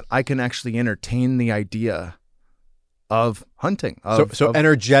looking at, I can actually entertain the idea of hunting. So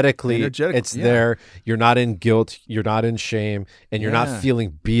energetically, it's there. You're not in guilt. You're not in shame. And you're not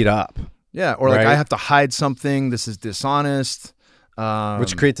feeling beat up. Yeah. Or like, I have to hide something. This is dishonest.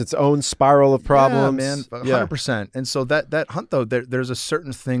 Which creates its own spiral of problems. Yeah, man, 100%. And so that hunt, though, there's a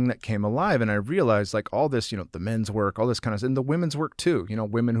certain thing that came alive, and I realized, like, all this, the men's work, all this kind of stuff, and the women's work too,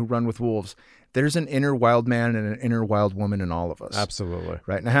 women who run with wolves, there's an inner wild man and an inner wild woman in all of us. Absolutely.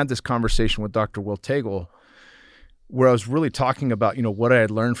 Right. And I had this conversation with Dr. Will Tagle where I was really talking about, what I had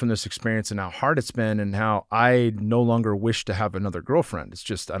learned from this experience and how hard it's been and how I no longer wish to have another girlfriend. It's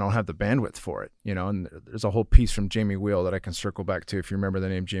just I don't have the bandwidth for it, and there's a whole piece from Jamie Wheel that I can circle back to if you remember the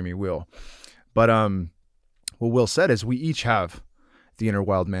name Jamie Wheel. But what Will said is we each have the inner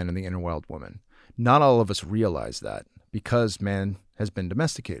wild man and the inner wild woman. Not all of us realize that because man has been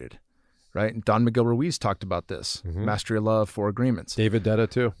domesticated, right? And Don Miguel Ruiz talked about this, Mastery of Love, 4 Agreements. David Detta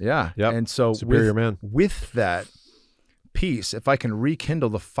too. Yeah. Yep. And so Superior Man. With that piece, if I can rekindle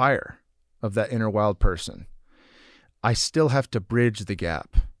the fire of that inner wild person, I still have to bridge the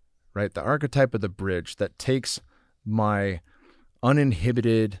gap, right? The archetype of the bridge that takes my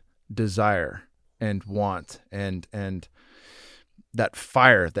uninhibited desire and want and that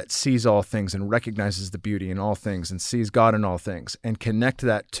fire that sees all things and recognizes the beauty in all things and sees God in all things and connect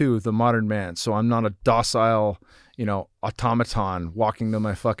that to the modern man. So I'm not a docile, automaton walking to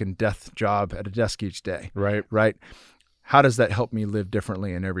my fucking death job at a desk each day. Right. Right. How does that help me live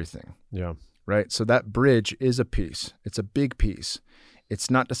differently in everything? Yeah. Right. So that bridge is a piece. It's a big piece. It's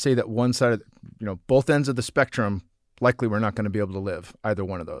not to say that one side of, both ends of the spectrum, likely we're not going to be able to live either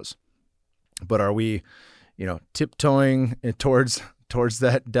one of those. But are we, tiptoeing towards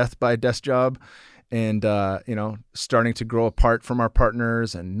that death by desk job and, starting to grow apart from our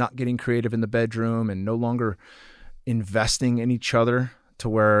partners and not getting creative in the bedroom and no longer investing in each other? To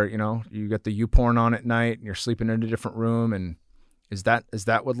where, you got the YouPorn on at night and you're sleeping in a different room. And is that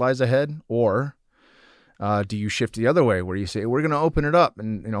what lies ahead? Or do you shift the other way where you say, we're going to open it up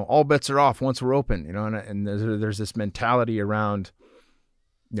and, all bets are off once we're open, and there's this mentality around,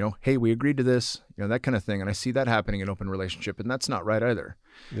 hey, we agreed to this, that kind of thing. And I see that happening in open relationship, and that's not right either.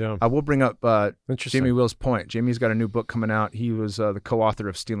 Yeah. I will bring up Jamie Will's point. Jamie's got a new book coming out. He was the co-author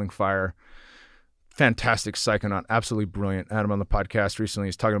of Stealing Fire. Fantastic psychonaut, absolutely brilliant. I had him on the podcast recently.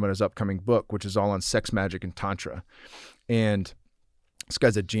 He's talking about his upcoming book, which is all on sex magic and tantra. And this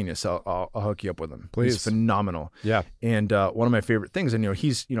guy's a genius. I'll hook you up with him. Please. He's phenomenal. Yeah. And one of my favorite things, and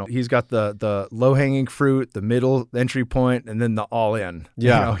he's got the low hanging fruit, the middle entry point, and then the all in.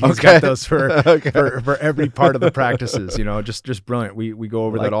 Yeah. He's got those for every part of the practices. Just brilliant. We go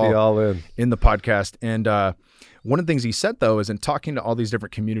over that all in the podcast. And one of the things he said, though, is in talking to all these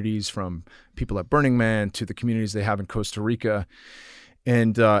different communities, from people at Burning Man to the communities they have in Costa Rica,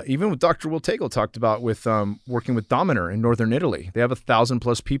 and even with Dr. Will Tagle talked about with working with Dominer in northern Italy. They have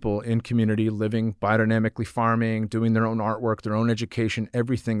 1,000+ people in community living biodynamically, farming, doing their own artwork, their own education,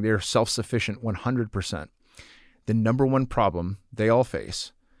 everything. They're self-sufficient 100%. The number one problem they all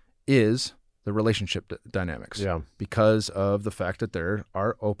face is the relationship dynamics, because of the fact that there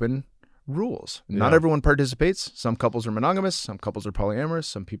are open rules. Not everyone participates. Some couples are monogamous, some couples are polyamorous,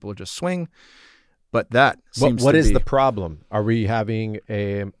 some people just swing. But that seems what is the problem? Are we having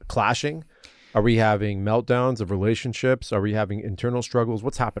a clashing? Are we having meltdowns of relationships? Are we having internal struggles?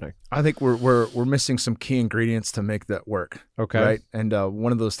 What's happening? I think we're missing some key ingredients to make that work. Okay. Right. And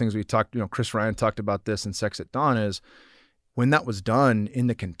one of those things we talked, Chris Ryan talked about this in Sex at Dawn, is when that was done in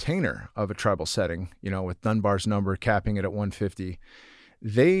the container of a tribal setting, with Dunbar's number capping it at 150,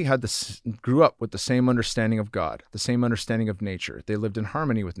 they grew up with the same understanding of God, the same understanding of nature. They lived in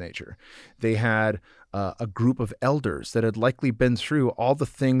harmony with nature. They had a group of elders that had likely been through all the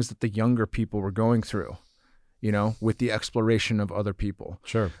things that the younger people were going through, with the exploration of other people.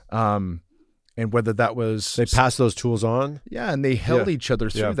 Sure. And whether that was... They passed those tools on? Yeah, and they held each other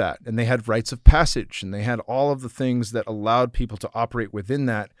through that. And they had rites of passage, and they had all of the things that allowed people to operate within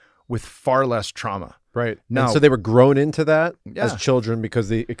that with far less trauma. Right. Now, and so they were grown into that as children because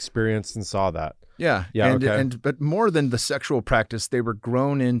they experienced and saw that. Yeah. Yeah. But more than the sexual practice, they were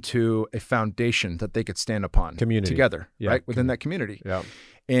grown into a foundation that they could stand upon together, right? Within that community. Yeah.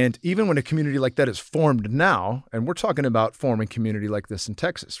 And even when a community like that is formed now, and we're talking about forming community like this in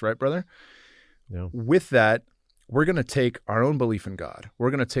Texas, right, brother? Yeah. With that, we're going to take our own belief in God.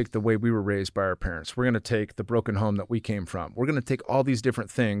 We're going to take the way we were raised by our parents. We're going to take the broken home that we came from. We're going to take all these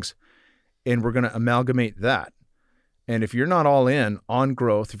different things, and we're going to amalgamate that. And if you're not all in on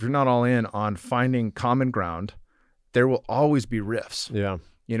growth, if you're not all in on finding common ground, there will always be rifts. Yeah.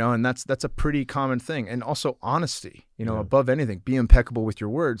 And that's a pretty common thing. And also honesty, above anything, be impeccable with your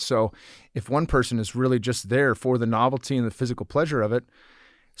words. So if one person is really just there for the novelty and the physical pleasure of it,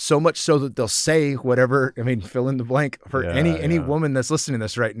 so much so that they'll say whatever, fill in the blank for any woman that's listening to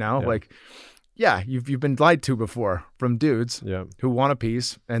this right now. Yeah. yeah, you've been lied to before from dudes Yeah. who want a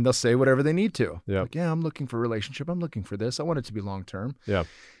piece, and they'll say whatever they need to. Yeah. Like, yeah, I'm looking for a relationship. I'm looking for this. I want it to be long term. Yeah.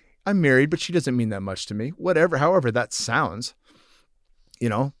 I'm married, but she doesn't mean that much to me. Whatever, however that sounds,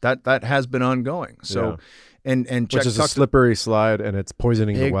 that has been ongoing. So, and which is a slippery slide, and it's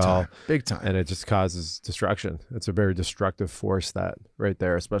poisoning the well, big time, and it just causes destruction. It's a very destructive force that right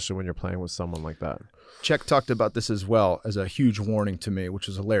there, especially when you're playing with someone like that. Chuck talked about this as well as a huge warning to me, which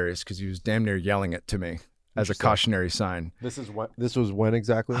was hilarious because he was damn near yelling it to me as a cautionary sign. This was when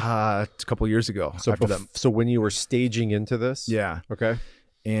exactly? A couple years ago. So so when you were staging into this? Yeah. Okay.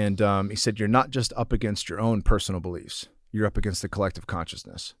 And he said, you're not just up against your own personal beliefs. You're up against the collective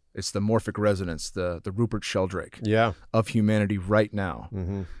consciousness. It's the morphic resonance, the Rupert Sheldrake of humanity right now,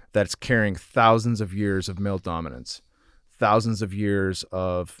 that's carrying thousands of years of male dominance, thousands of years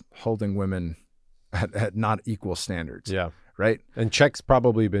of holding women at not equal standards. Yeah. Right? And Czech's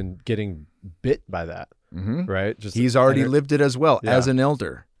probably been getting bit by that, right? He's already lived it as well as an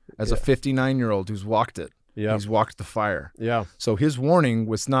elder, as a 59-year-old who's walked it. Yeah. He's walked the fire. Yeah. So his warning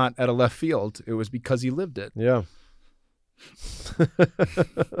was not at a left field. It was because he lived it. Yeah.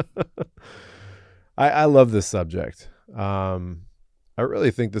 I love this subject. I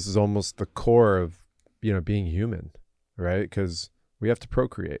really think this is almost the core of, being human, right? Because we have to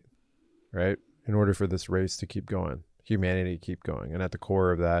procreate, right? In order for this race to keep going, humanity to keep going. And at the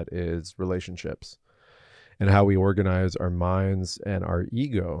core of that is relationships and how we organize our minds and our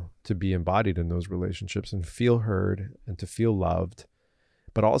ego to be embodied in those relationships and feel heard and to feel loved,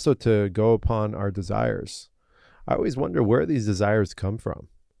 but also to go upon our desires. I always wonder where these desires come from.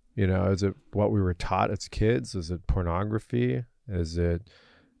 Is it what we were taught as kids? Is it pornography? Is it,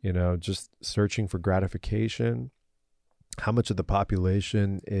 just searching for gratification? How much of the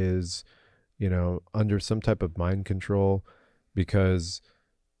population is, under some type of mind control because,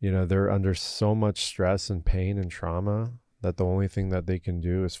 they're under so much stress and pain and trauma that the only thing that they can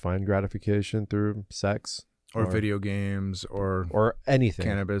do is find gratification through sex? Or video games, or anything,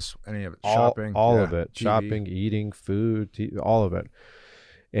 cannabis, any of it, shopping, all of it, TV. Shopping, eating, food, all of it.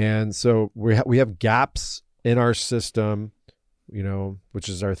 And so we have gaps in our system, which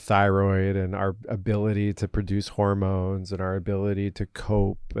is our thyroid and our ability to produce hormones and our ability to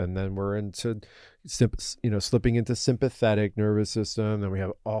cope. And then we're into, slipping into sympathetic nervous system. Then we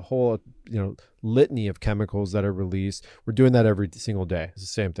have a whole, litany of chemicals that are released. We're doing that every single day. It's the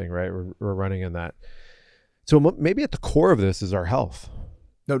same thing, right? We're running in that. So maybe at the core of this is our health.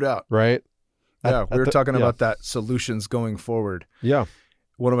 No doubt. Right? Yeah, we were talking about that, solutions going forward. Yeah.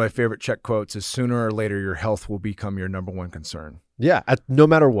 One of my favorite Czech quotes is, sooner or later, your health will become your number one concern. Yeah, no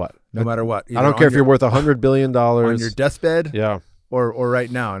matter what. No matter what. I don't care if you're worth $100 billion. On your deathbed. Yeah. Or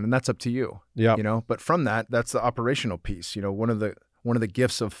right now, and that's up to you. Yeah. But from that's the operational piece. One of the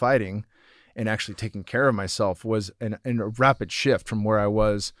gifts of fighting and actually taking care of myself was in a rapid shift from where I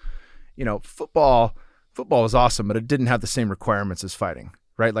was. Football was awesome, but it didn't have the same requirements as fighting,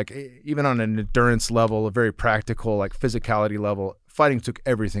 right? Like even on an endurance level, a very practical, like physicality level, fighting took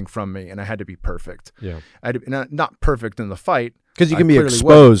everything from me, and I had to be perfect. Yeah, I had to, not perfect in the fight because you can be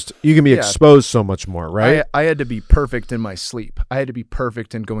exposed. You can be exposed so much more, right? I had to be perfect in my sleep. I had to be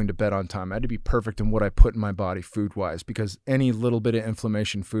perfect in going to bed on time. I had to be perfect in what I put in my body food wise, because any little bit of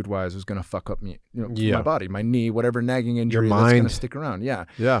inflammation food wise was going to fuck up me, my body, my knee, whatever nagging injury that's going to stick around. Yeah,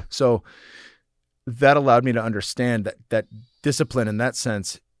 yeah. So that allowed me to understand that discipline in that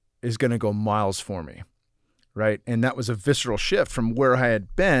sense is going to go miles for me, right? And that was a visceral shift from where I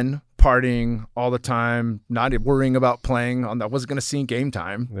had been partying all the time, not worrying about playing. I wasn't going to see game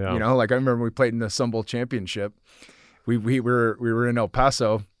time. Yeah. Like I remember we played in the Sun Bowl championship. We were in El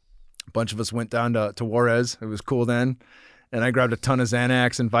Paso. A bunch of us went down to Juarez. It was cool then. And I grabbed a ton of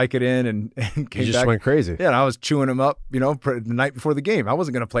Xanax and Vicodin and came back. You just went crazy. Yeah, and I was chewing them up, the night before the game. I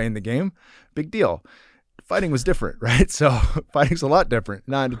wasn't going to play in the game. Big deal. Fighting was different, right? So fighting's a lot different.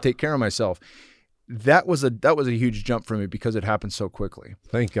 Now I had to take care of myself. That was a huge jump for me because it happened so quickly.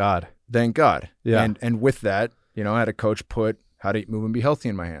 Thank God. Thank God. Yeah. And with that, I had a coach put How to Eat, Move, and Be Healthy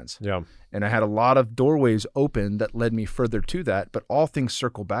in my hands. Yeah. And I had a lot of doorways open that led me further to that, but all things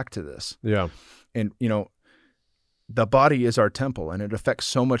circle back to this. Yeah. And, the body is our temple, and it affects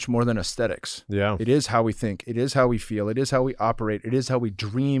so much more than aesthetics. Yeah. It is how we think. It is how we feel. It is how we operate. It is how we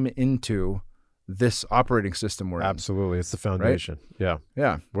dream into this operating system we're in. Absolutely. It's the foundation. Right?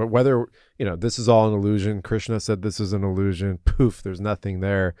 Yeah. Yeah. Whether, this is all an illusion. Krishna said this is an illusion. Poof, there's nothing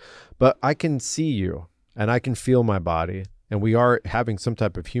there. But I can see you and I can feel my body. And we are having some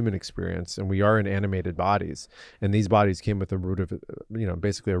type of human experience, and we are in animated bodies. And these bodies came with a root of,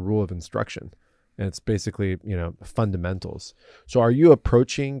 basically a rule of instruction. And it's basically, fundamentals. So are you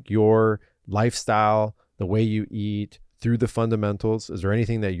approaching your lifestyle, the way you eat, through the fundamentals? Is there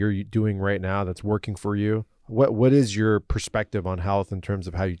anything that you're doing right now that's working for you? What is your perspective on health in terms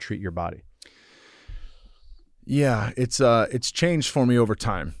of how you treat your body? Yeah, it's changed for me over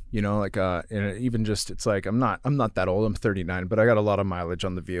time, like and even just it's like I'm not that old. I'm 39, but I got a lot of mileage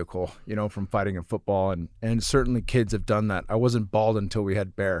on the vehicle, from fighting in football, and certainly kids have done that. I wasn't bald until we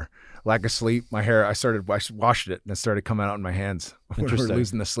had Bear. Lack of sleep, my hair, I washed it and it started coming out in my hands when we were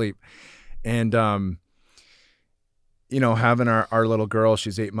losing the sleep. And having our little girl,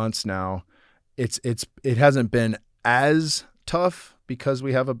 she's 8 months now. It hasn't been as tough because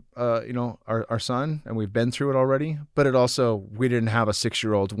we have our son and we've been through it already, but we didn't have a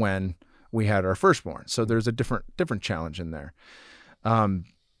 6-year-old when we had our firstborn. So there's a different challenge in there.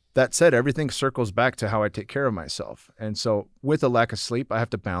 That said, everything circles back to how I take care of myself. And so with a lack of sleep, I have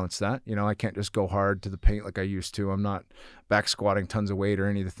to balance that. I can't just go hard to the paint like I used to. I'm not back squatting tons of weight or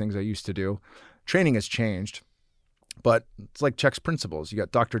any of the things I used to do. Training has changed, but it's like checks principles. You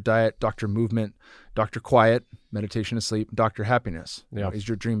got Dr. Diet, Dr. Movement, Dr. Quiet, meditation and sleep, Dr. Happiness. Yeah. Is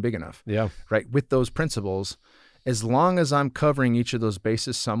your dream big enough? Yeah. Right. With those principles, as long as I'm covering each of those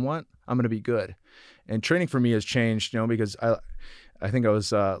bases somewhat, I'm going to be good. And training for me has changed, because I think I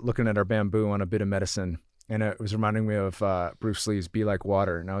was looking at our bamboo on a bit of medicine, and it was reminding me of Bruce Lee's Be Like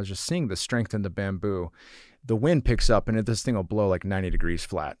Water. And I was just seeing the strength in the bamboo. The wind picks up and this thing will blow like 90 degrees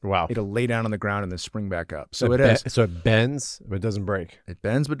flat. Wow. It'll lay down on the ground and then spring back up. So it bends, but it doesn't break. It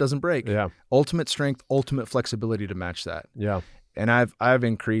bends, but doesn't break. Yeah. Ultimate strength, ultimate flexibility to match that. Yeah. And I've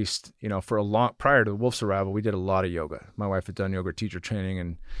increased, prior to the Wolf's Arrival, we did a lot of yoga. My wife had done yoga teacher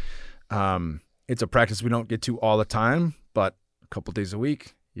training, and it's a practice we don't get to all the time, but a couple days a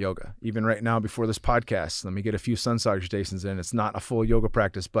week, yoga. Even right now before this podcast, let me get a few sun salutations in. It's not a full yoga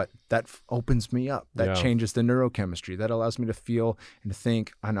practice, but that opens me up. That changes the neurochemistry. That allows me to feel and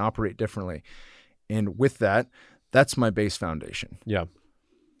think and operate differently. And with that, that's my base foundation. Yeah.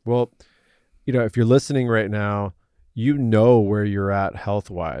 Well, if you're listening right now, where you're at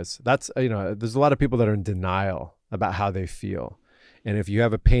health-wise. That's, there's a lot of people that are in denial about how they feel. And if you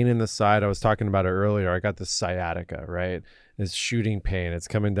have a pain in the side, I was talking about it earlier, I got this sciatica, right? It's shooting pain. It's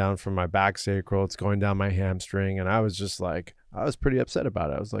coming down from my back sacral. It's going down my hamstring. And I was just like, I was pretty upset about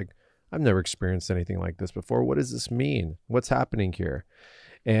it. I was like, I've never experienced anything like this before. What does this mean? What's happening here?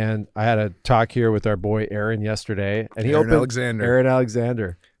 And I had a talk here with our boy Aaron yesterday. And Aaron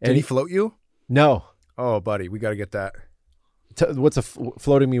Alexander. Did he float you? No. Oh, buddy, we got to get that. What's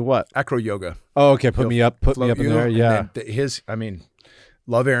floating me what? Acro yoga. Oh, okay. Put me up in there. Yeah.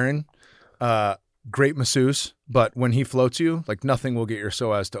 Love Aaron. Great masseuse, but when he floats you, like nothing will get your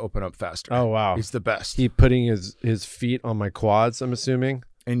psoas to open up faster. Oh, wow. He's the best. He putting his feet on my quads, I'm assuming.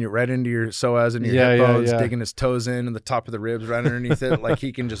 And you're right into your psoas and your hip bones, digging his toes in and the top of the ribs right underneath it. Like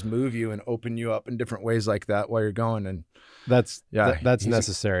he can just move you and open you up in different ways like that while you're going. And that's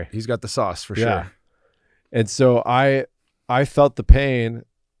necessary. He's got the sauce for sure. And so I felt the pain,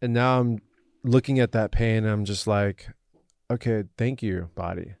 and now I'm looking at that pain and I'm just like, okay, thank you,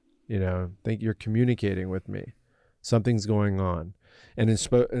 body. Think you're communicating with me. Something's going on. And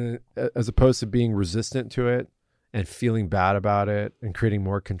as opposed to being resistant to it and feeling bad about it and creating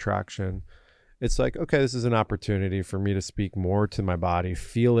more contraction, it's like, okay, this is an opportunity for me to speak more to my body,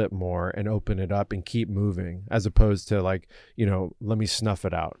 feel it more, and open it up and keep moving, as opposed to like, let me snuff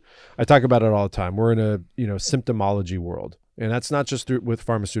it out. I talk about it all the time. We're in a, symptomology world. And that's not just with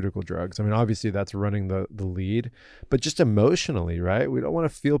pharmaceutical drugs. I mean, obviously that's running the lead, but just emotionally, right? We don't want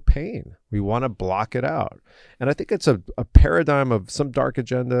to feel pain. We want to block it out. And I think it's a paradigm of some dark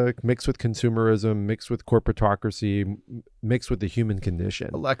agenda mixed with consumerism, mixed with corporatocracy, mixed with the human condition.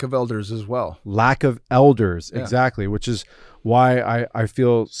 A lack of elders as well. Lack of elders, exactly, which is why I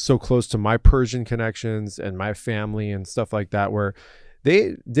feel so close to my Persian connections and my family and stuff like that, where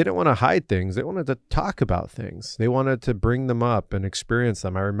they didn't want to hide things. They wanted to talk about things. They wanted to bring them up and experience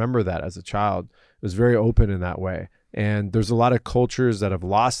them. I remember that as a child. It was very open in that way. And there's a lot of cultures that have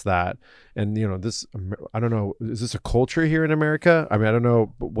lost that. And, I don't know, is this a culture here in America? I mean, I don't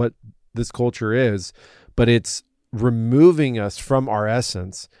know what this culture is, but it's removing us from our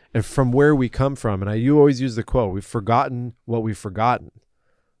essence and from where we come from. And you always use the quote, we've forgotten what we've forgotten.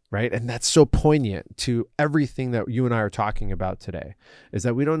 Right. And that's so poignant to everything that you and I are talking about today, is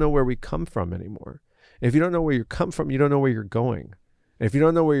that we don't know where we come from anymore. And if you don't know where you come from, you don't know where you're going. And if you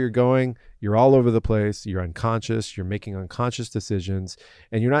don't know where you're going, you're all over the place. You're unconscious. You're making unconscious decisions,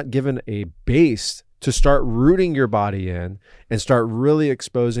 and you're not given a base to start rooting your body in and start really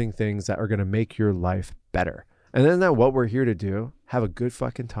exposing things that are going to make your life better. And isn't that what we're here to do? Have a good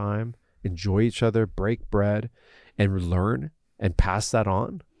fucking time, enjoy each other, break bread, and learn and pass that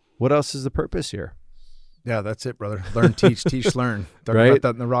on. what else is the purpose here? Yeah, that's it, brother. Learn, teach, teach, learn. Talk Right? about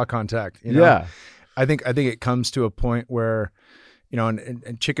that in the raw contact. You know? Yeah. I think it comes to a point where, you know,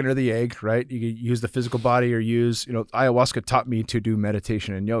 and chicken or the egg, right? You use the physical body or use, you know, ayahuasca taught me to do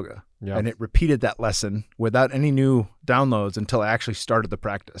meditation and yoga. Yeah. And it repeated that lesson without any new downloads until I actually started the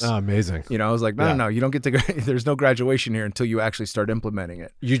practice. Oh, amazing. You know, I was like, no, you don't get to, there's no graduation here until you actually start implementing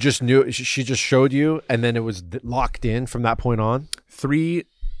it. You just knew, she just showed you, and then it was locked in from that point on? Three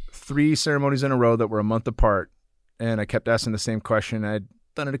ceremonies in a row that were a month apart. And I kept asking the same question. I'd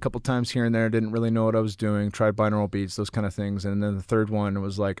done it a couple times here and there. Didn't really know what I was doing. Tried binaural beats, those kind of things. And then the third one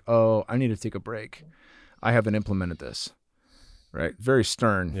was like, oh, I need to take a break. I haven't implemented this. Right. Very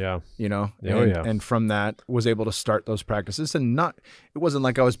stern. Yeah. You know, Yeah, and from that was able to start those practices, and it wasn't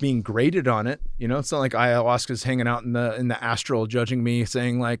like I was being graded on it. You know, it's not like ayahuasca's hanging out in the astral judging me,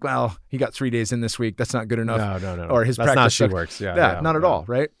 saying like, well, he got 3 days in this week. That's not good enough. No. Or his That's practice not sucked. she works. Yeah. Not at all.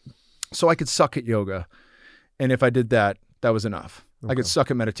 Right. So I could suck at yoga. And if I did that, that was enough. Okay. I could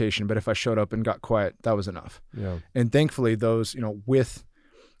suck at meditation, but if I showed up and got quiet, that was enough. Yeah. And thankfully those, you know, with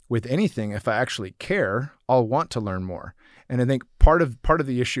anything, if I actually care, I'll want to learn more. And I think part of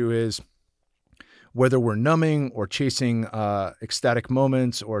the issue is whether we're numbing or chasing ecstatic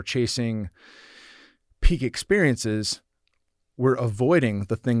moments or chasing peak experiences, we're avoiding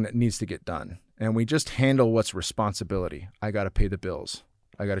the thing that needs to get done. And we just handle what's responsibility. I got to pay the bills.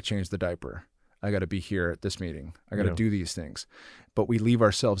 I got to change the diaper. I got to be here at this meeting. I got to do these things. But we leave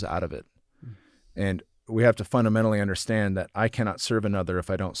ourselves out of it. And we have to fundamentally understand that I cannot serve another if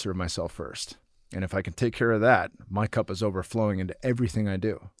I don't serve myself first. And if I can take care of that, my cup is overflowing into everything I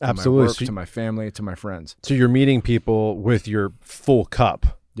do. Absolutely. To my work, to my family, to my friends. So you're meeting people with your full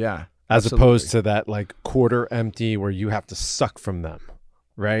cup. Yeah. As absolutely. opposed to that like quarter empty where you have to suck from them.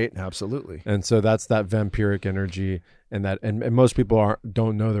 Right. Absolutely. And so that's that vampiric energy, and most people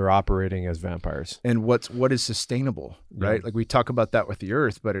don't know they're operating as vampires. And what is sustainable, right? Yeah. Like we talk about that with the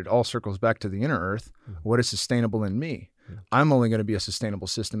earth, but it all circles back to the inner earth. Mm-hmm. What is sustainable in me? Yeah. I'm only going to be a sustainable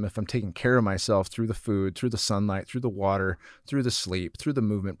system if I'm taking care of myself through the food, through the sunlight, through the water, through the sleep, through the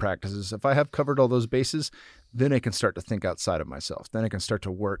movement practices. If I have covered all those bases, then I can start to think outside of myself. Then I can start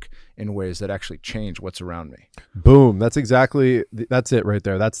to work in ways that actually change what's around me. Boom. That's it right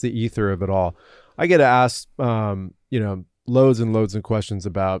there. That's the ether of it all. I get asked, loads and loads of questions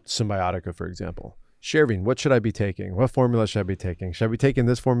about Symbiotica, for example. Shervin, what should I be taking? What formula should I be taking? Should I be taking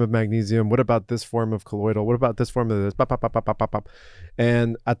this form of magnesium? What about this form of colloidal? What about this form of this? Pop, pop, pop, pop, pop, pop, pop.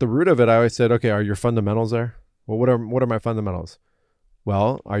 And at the root of it, I always said, okay, are your fundamentals there? Well, what are my fundamentals?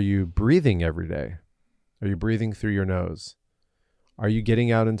 Well, are you breathing every day? Are you breathing through your nose? Are you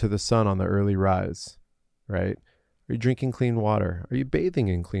getting out into the sun on the early rise? Right? Are you drinking clean water? Are you bathing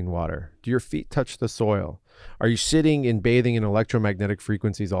in clean water? Do your feet touch the soil? Are you sitting and bathing in electromagnetic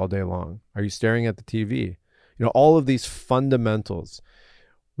frequencies all day long? Are you staring at the TV? All of these fundamentals.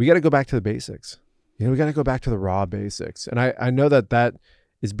 We got to go back to the basics. We got to go back to the raw basics. And I know that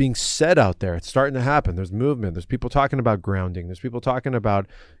is being said out there. It's starting to happen. There's movement. There's people talking about grounding. There's people talking about,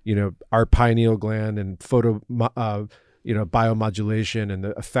 our pineal gland and biomodulation and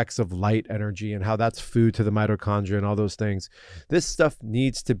the effects of light energy and how that's food to the mitochondria and all those things. This stuff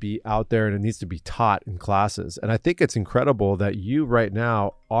needs to be out there and it needs to be taught in classes. And I think it's incredible that you right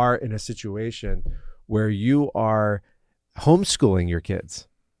now are in a situation where you are homeschooling your kids.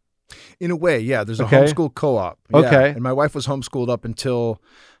 In a way, yeah. There's a homeschool co-op. Yeah. Okay. And my wife was homeschooled up until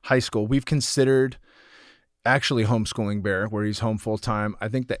high school. We've considered actually homeschooling Bear, where he's home full time. I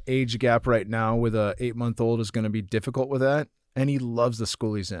think the age gap right now with a 8-month-old is going to be difficult with that. And he loves the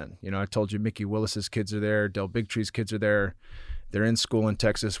school he's in. I told you Mickey Willis's kids are there. Del Bigtree's kids are there. They're in school in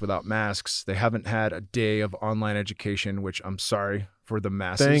Texas without masks. They haven't had a day of online education, which I'm sorry for the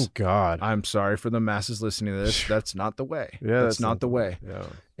masses. Thank God. I'm sorry for the masses listening to this. That's not the way. Yeah, that's not the way. Yeah.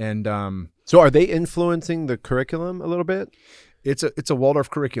 And so are they influencing the curriculum a little bit? It's a Waldorf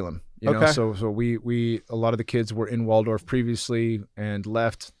curriculum, Okay. So we a lot of the kids were in Waldorf previously and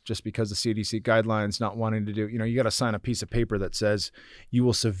left just because the CDC guidelines not wanting to do, you got to sign a piece of paper that says you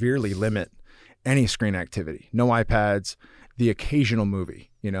will severely limit any screen activity, no iPads, the occasional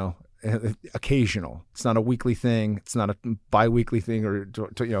movie, occasional. It's not a weekly thing. It's not a bi-weekly thing or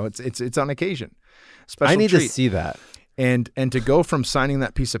it's on occasion. Special I need treat. to see that. And to go from signing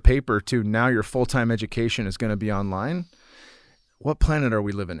that piece of paper to now your full-time education is going to be online. What planet are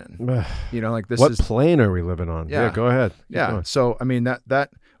we living in? What plane are we living on? Yeah, go ahead. Yeah. So, that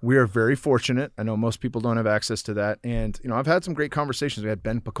we are very fortunate. I know most people don't have access to that. And, I've had some great conversations. We had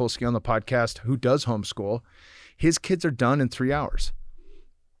Ben Pakulski on the podcast who does homeschool. His kids are done in 3 hours.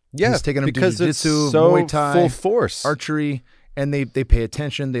 Yeah. He's taking them to because jiu-jitsu, it's so Muay Thai, full force. archery, and they pay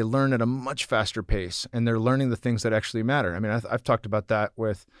attention. They learn at a much faster pace, and they're learning the things that actually matter. I mean, I've talked about that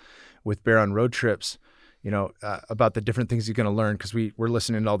with Bear on road trips, about the different things he's going to learn, because we're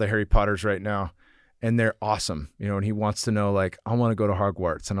listening to all the Harry Potters right now, and they're awesome, and he wants to know, like, I want to go to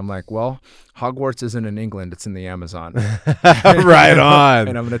Hogwarts. And I'm like, well, Hogwarts isn't in England. It's in the Amazon. Right on.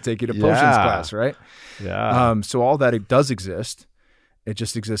 And I'm going to take you to potions class, right? Yeah. So all that, it does exist. It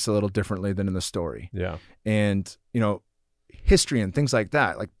just exists a little differently than in the story. Yeah. And, history and things like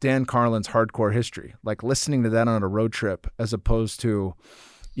that, like Dan Carlin's hardcore history, like listening to that on a road trip as opposed to,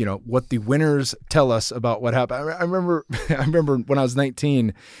 what the winners tell us about what happened. I remember when I was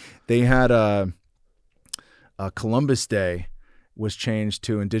 19, they had a Columbus Day was changed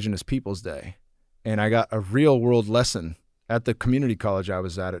to Indigenous Peoples Day. And I got a real world lesson at the community college I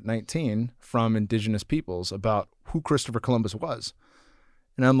was at 19 from Indigenous peoples about who Christopher Columbus was.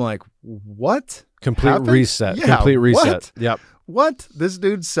 And I'm like, what? Complete happened? reset. Yeah, Complete reset. what? Yep. What? This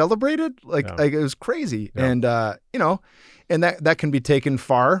dude celebrated? Like it was crazy. Yeah. And, and that can be taken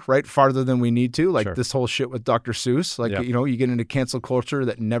far, right? Farther than we need to. Like Sure. this whole shit with Dr. Seuss. Like, Yep. you get into cancel culture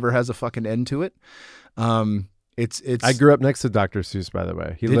that never has a fucking end to it. It's. I grew up next to Dr. Seuss, by the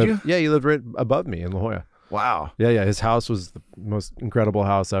way. He Did lived, you? Yeah, he lived right above me in La Jolla. Wow. Yeah. His house was the most incredible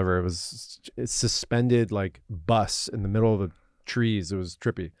house ever. It's suspended like bus in the middle of the trees. It was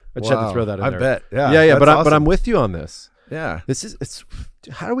trippy. I just had to throw that in there. I bet. Yeah. Yeah. That's But awesome. I'm with you on this. Yeah. It's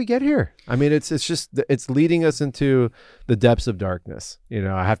how do we get here? I mean, it's leading us into the depths of darkness.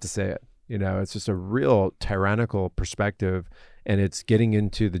 I have to say it. It's just a real tyrannical perspective, and it's getting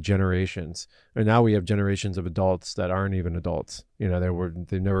into the generations. And now we have generations of adults that aren't even adults.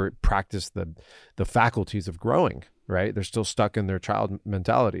 They never practiced the faculties of growing, right? They're still stuck in their child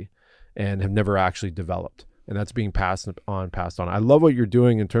mentality and have never actually developed. And that's being passed on. I love what you're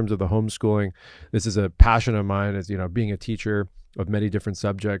doing in terms of the homeschooling. This is a passion of mine, as being a teacher of many different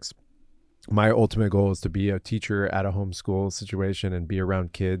subjects. My ultimate goal is to be a teacher at a homeschool situation and be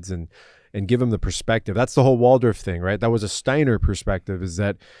around kids and give them the perspective. That's the whole Waldorf thing, right? That was a Steiner perspective, is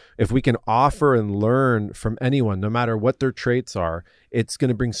that if we can offer and learn from anyone, no matter what their traits are, it's going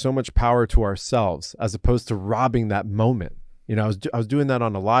to bring so much power to ourselves as opposed to robbing that moment. I was doing that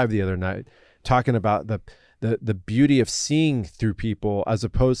on a live the other night, talking about the beauty of seeing through people as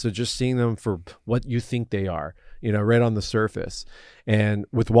opposed to just seeing them for what you think they are, right on the surface. And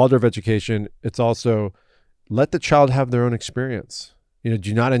with Waldorf education, it's also let the child have their own experience.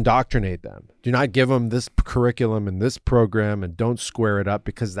 Do not indoctrinate them. Do not give them this curriculum and this program and don't square it up,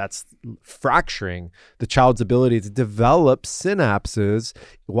 because that's fracturing the child's ability to develop synapses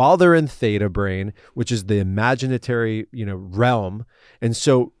while they're in theta brain, which is the imaginatory, realm. And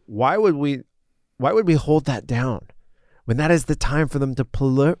so why would we hold that down when that is the time for them to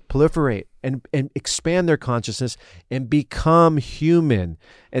proliferate and expand their consciousness and become human?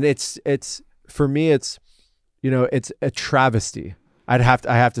 And it's for me, it's a travesty. I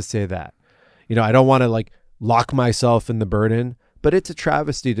have to say that. I don't want to like lock myself in the burden, but it's a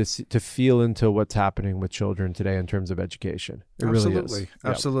travesty to feel into what's happening with children today in terms of education. It really is.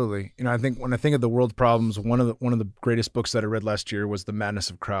 Absolutely. I think when I think of the world problems, one of the greatest books that I read last year was The Madness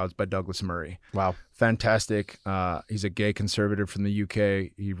of Crowds by Douglas Murray. Wow. Fantastic. He's a gay conservative from the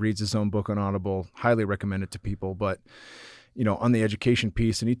UK. He reads his own book on Audible. Highly recommend it to people. But on the education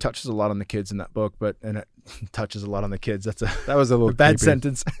piece, and he touches a lot on the kids in that book, and it touches a lot on the kids. That was a little bad creepy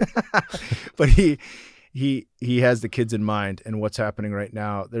sentence, but he has the kids in mind and what's happening right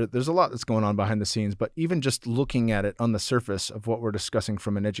now. There's a lot that's going on behind the scenes, but even just looking at it on the surface of what we're discussing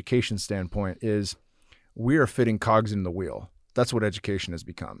from an education standpoint is we are fitting cogs in the wheel. That's what education has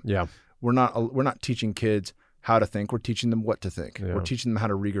become. Yeah. We're not teaching kids how to think. We're teaching them what to think. Yeah. We're teaching them how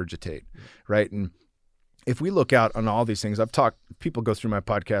to regurgitate. Right. And if we look out on all these things, people go through my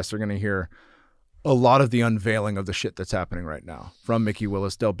podcast, they're going to hear a lot of the unveiling of the shit that's happening right now from Mickey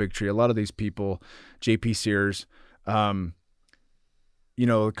Willis, Del Bigtree, a lot of these people, JP Sears. The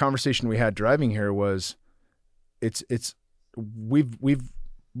conversation we had driving here was we've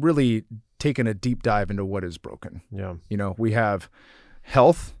really taken a deep dive into what is broken. Yeah. We have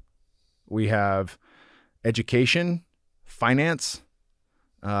health, we have education, finance,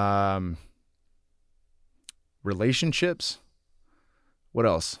 relationships. What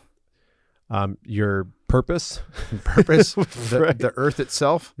else? Your purpose, right. The earth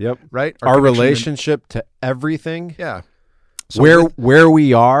itself. Yep. Right. Our relationship to everything. Yeah. So where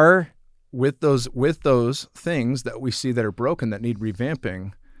we are with those things that we see that are broken, that need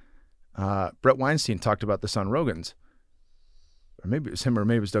revamping. Brett Weinstein talked about this on Rogan's, or maybe it was him, or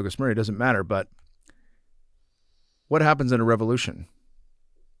maybe it was Douglas Murray. It doesn't matter. But what happens in a revolution?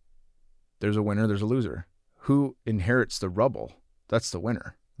 There's a winner. There's a loser. who inherits the rubble? That's the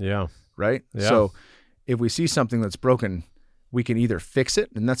winner, Yeah. right? Yeah. So if we see something that's broken, we can either fix it,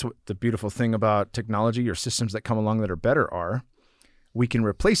 and that's what the beautiful thing about technology or systems that come along that are better are. We can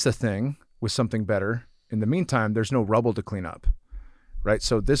replace the thing with something better. In the meantime, there's no rubble to clean up, right?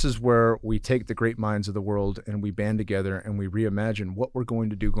 So this is where we take the great minds of the world and we band together and we reimagine what we're going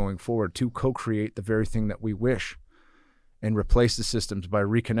to do going forward to co-create the very thing that we wish, and replace the systems by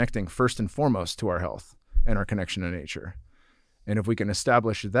reconnecting first and foremost to our health and our connection to nature. And if we can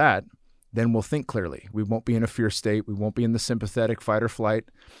establish that, then we'll think clearly. We won't be in a fear state. We won't be in the sympathetic fight or flight.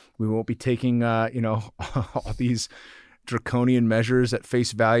 We won't be taking, all these draconian measures at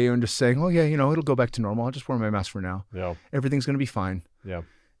face value and just saying, oh yeah, it'll go back to normal. I'll just wear my mask for now. Yeah. Everything's going to be fine. Yeah.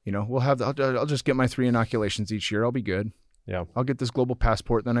 We'll have, I'll just get my 3 inoculations each year. I'll be good. Yeah. I'll get this global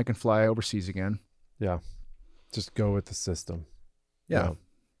passport. Then I can fly overseas again. Yeah. Just go with the system. Yeah.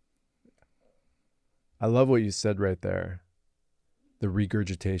 I love what you said right there. The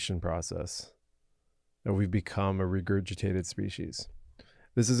regurgitation process. That we've become a regurgitated species.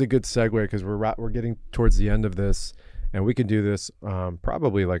 This is a good segue because we're getting towards the end of this, and we can do this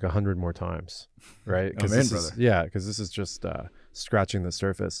probably like 100 more times, right? Amen, brother. Because this is just scratching the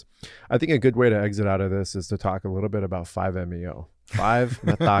surface. I think a good way to exit out of this is to talk a little bit about 5-MeO,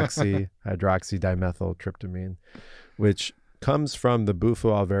 5-methoxy hydroxydimethyltryptamine, which comes from the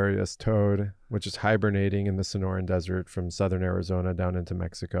Bufo alvarius toad, which is hibernating in the Sonoran Desert from southern Arizona down into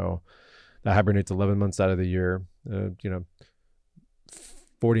Mexico. That hibernates 11 months out of the year,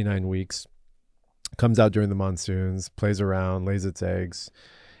 49 weeks, comes out during the monsoons, plays around, lays its eggs,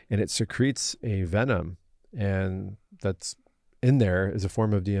 and it secretes a venom. And that's in there is a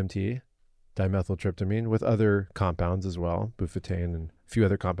form of DMT, dimethyltryptamine, with other compounds as well, bufetane and a few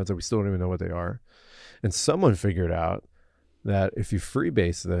other compounds that we still don't even know what they are. And someone figured out that if you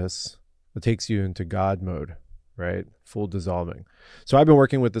freebase this, it takes you into God mode, right? Full dissolving. So I've been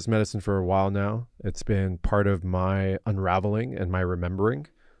working with this medicine for a while now. It's been part of my unraveling and my remembering.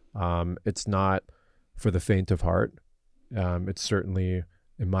 It's not for the faint of heart. It's certainly,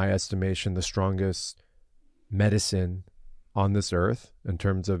 in my estimation, the strongest medicine on this earth in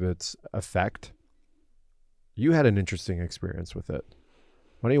terms of its effect. You had an interesting experience with it.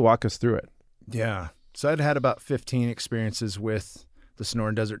 Why don't you walk us through it? Yeah. So I'd had about 15 experiences with the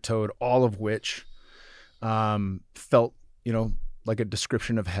Sonoran Desert toad, all of which felt, like a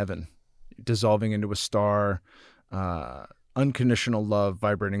description of heaven, dissolving into a star, unconditional love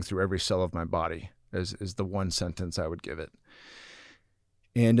vibrating through every cell of my body is the one sentence I would give it.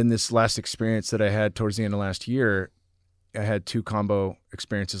 And in this last experience that I had towards the end of last year, I had 2 combo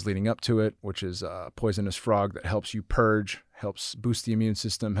experiences leading up to it, which is a poisonous frog that helps you purge, helps boost the immune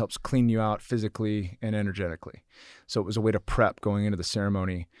system, helps clean you out physically and energetically. So it was a way to prep going into the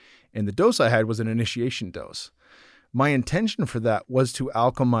ceremony. And the dose I had was an initiation dose. My intention for that was to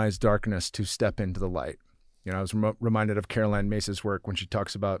alchemize darkness to step into the light. I was reminded of Caroline Mace's work when she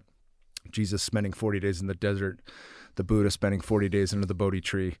talks about Jesus spending 40 days in the desert, the Buddha spending 40 days under the Bodhi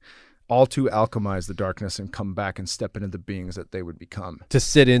tree, all to alchemize the darkness and come back and step into the beings that they would become. To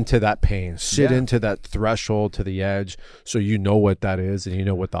sit into that pain, into that threshold to the edge, so you know what that is and you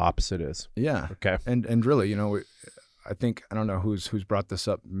know what the opposite is. Yeah. Okay. And really, I think, I don't know who's brought this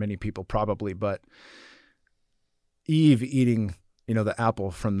up, many people probably, but Eve eating, the apple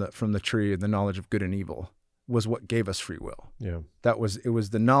from the tree and the knowledge of good and evil was what gave us free will. Yeah. It was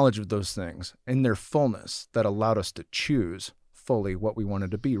the knowledge of those things in their fullness that allowed us to choose fully what we wanted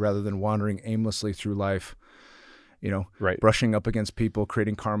to be rather than wandering aimlessly through life, right, brushing up against people,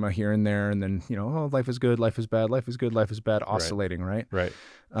 creating karma here and there. And then, life is good, life is bad, life is good, life is bad, oscillating, right? Right.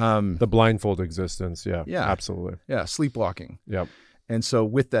 The blindfold existence. Yeah. Yeah. Absolutely. Yeah. Sleepwalking. Yep. And so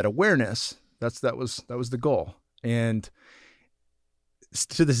with that awareness, that was the goal. And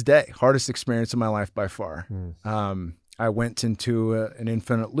to this day, hardest experience of my life by far. I went into an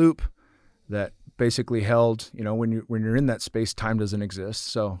infinite loop that basically held, when you're in that space, time doesn't exist.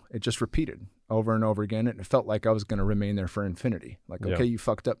 So it just repeated over and over again. And it felt like I was going to remain there for infinity. Like, okay, you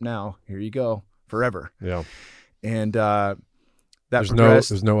fucked up now. Here you go forever. Yeah. And there's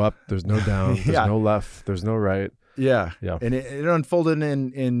no up, there's no down, there's no left, there's no right. Yeah. Yeah. And it unfolded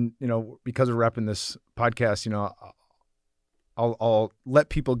in, because of wrapping this podcast, I'll let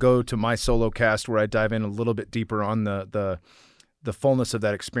people go to my solo cast where I dive in a little bit deeper on the fullness of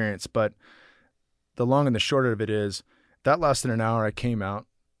that experience. But the long and the short of it is that lasted an hour. I came out,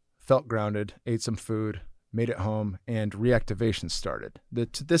 felt grounded, ate some food, made it home, and reactivation started.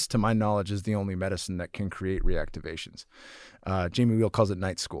 This, to my knowledge, is the only medicine that can create reactivations. Jamie Wheal calls it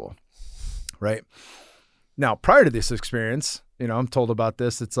night school, right? Now, prior to this experience, I'm told about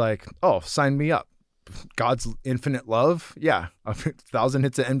this. It's like, oh, sign me up. God's infinite love. Yeah. 1,000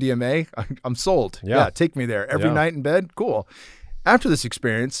 hits of MDMA. I'm sold. Yeah. Take me there every night in bed. Cool. After this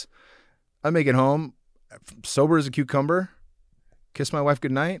experience, I make it home, sober as a cucumber, kiss my wife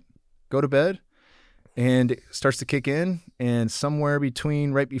goodnight, go to bed, and it starts to kick in. And somewhere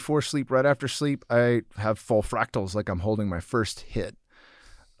between right before sleep, right after sleep, I have full fractals, like I'm holding my first hit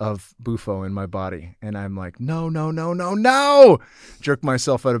of Bufo in my body. And I'm like, no. Jerk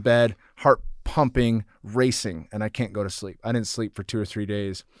myself out of bed, heart pumping, racing, and I can't go to sleep. I didn't sleep for 2 or 3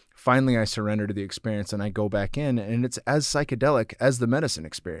 days. Finally, I surrender to the experience and I go back in, and it's as psychedelic as the medicine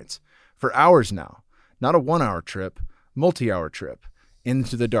experience for hours now. Not a 1-hour trip, multi-hour trip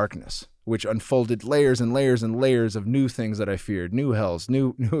into the darkness, which unfolded layers and layers and layers of new things that I feared, new hells,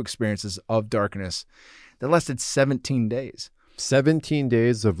 new experiences of darkness that lasted 17 days. 17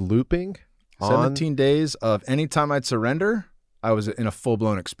 days of looping? 17 days of anytime I'd surrender, I was in a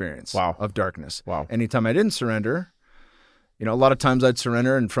full-blown experience of darkness. Wow. Anytime I didn't surrender, a lot of times I'd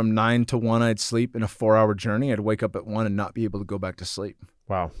surrender, and from 9 to 1, I'd sleep in a 4-hour journey. I'd wake up at 1 and not be able to go back to sleep.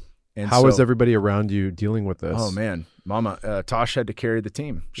 Wow. And how was everybody around you dealing with this? Oh, man. Mama, Tosh had to carry the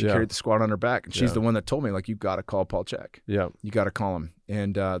team. She carried the squad on her back. And she's the one that told me, like, you got to call Paul Chek. Yeah. You got to call him.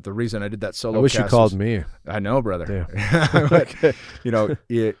 And the reason I did that solo I wish you called me. I know, brother. Okay.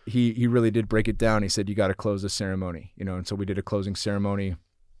 He really did break it down. He said, you got to close the ceremony. And so we did a closing ceremony.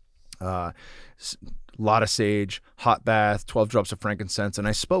 Lot of sage, hot bath, 12 drops of frankincense, and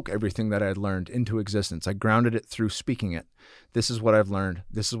I spoke everything that I had learned into existence. I grounded it through speaking it. This is what I've learned.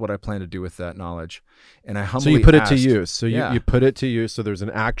 This is what I plan to do with that knowledge. And I humbly So you put asked, it to use. So you put it to use. So there's an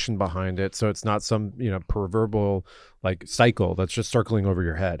action behind it. So it's not some proverbial like cycle that's just circling over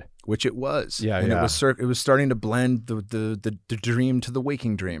your head. Which it was. Yeah, and it was starting to blend the dream to the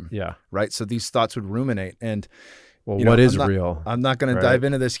waking dream. Yeah. Right. So these thoughts would ruminate and. Well, what is real? I'm not going to dive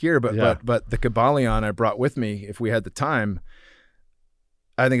into this here, but the Kabbalion I brought with me, if we had the time,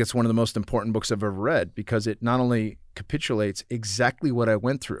 I think it's one of the most important books I've ever read, because it not only capitulates exactly what I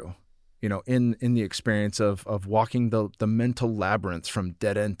went through, in the experience of walking the mental labyrinth from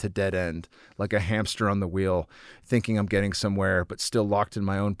dead end to dead end, like a hamster on the wheel, thinking I'm getting somewhere, but still locked in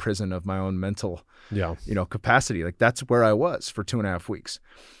my own prison of my own mental, capacity. Like that's where I was for 2.5 weeks.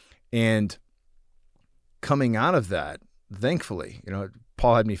 And coming out of that, thankfully,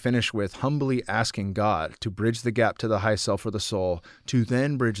 Paul had me finish with humbly asking God to bridge the gap to the high self or the soul, to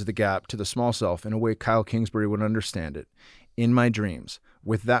then bridge the gap to the small self in a way Kyle Kingsbury would understand it. In my dreams,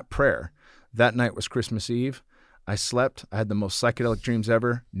 with that prayer, that night was Christmas Eve. I slept. I had the most psychedelic dreams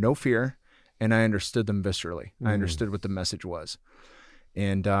ever, no fear, and I understood them viscerally. I understood what the message was.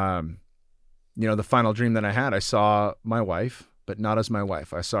 And, the final dream that I had, I saw my wife, but not as my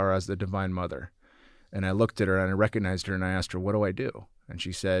wife. I saw her as the Divine Mother. And I looked at her and I recognized her and I asked her, what do I do? And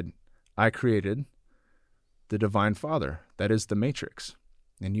she said, I created the Divine Father. That is the Matrix.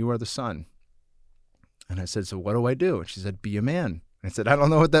 And you are the Son. And I said, so what do I do? And she said, be a man. And I said, I don't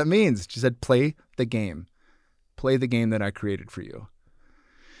know what that means. She said, play the game. Play the game that I created for you.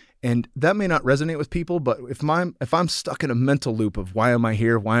 And that may not resonate with people, but if I'm stuck in a mental loop of why am I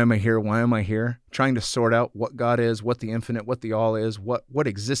here? Why am I here? Why am I here? Trying to sort out what God is, what the infinite, what the all is, what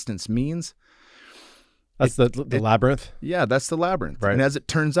existence means. That's the labyrinth. Yeah, that's the labyrinth. Right. And as it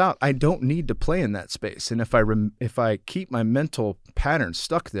turns out, I don't need to play in that space. And if I keep my mental pattern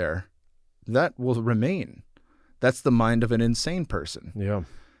stuck there, that will remain. That's the mind of an insane person. Yeah.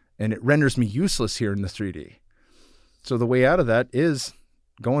 And it renders me useless here in the 3D. So the way out of that is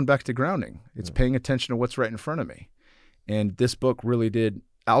going back to grounding. It's paying attention to what's right in front of me. And this book really did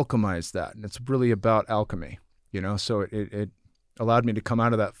alchemize that. And it's really about alchemy, so it allowed me to come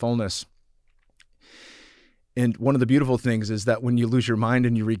out of that fullness. And one of the beautiful things is that when you lose your mind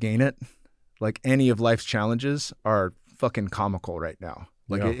and you regain it, like any of life's challenges are fucking comical right now.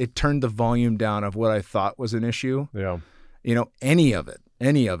 Like it turned the volume down of what I thought was an issue. Yeah. Any of it,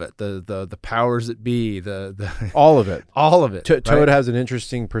 the powers that be, the all of it. Toad right? has an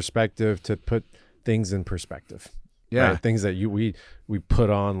interesting perspective to put things in perspective. Yeah. Right? Things that we put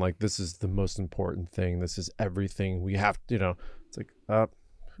on, like, this is the most important thing. This is everything we have, it's like,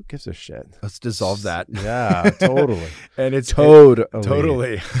 who gives a shit? Let's dissolve that. Yeah, totally. And it's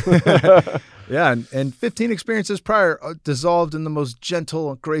totally. Yeah. And 15 experiences prior dissolved in the most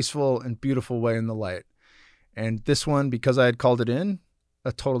gentle, graceful, and beautiful way in the light. And this one, because I had called it in,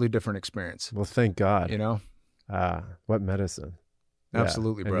 a totally different experience. Well, thank God. What medicine.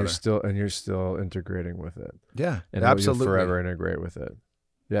 Absolutely, and brother. You're still integrating with it. Yeah, and absolutely. You'll forever integrate with it.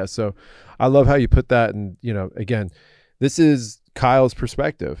 Yeah. So I love how you put that. And, again, this is Kyle's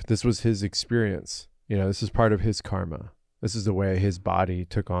perspective. This was his experience. This is part of his karma. This is the way his body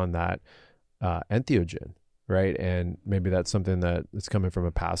took on that entheogen, right? And maybe that's something that is coming from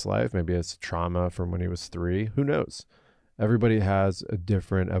a past life. Maybe it's trauma from when he was 3. Who knows? Everybody has a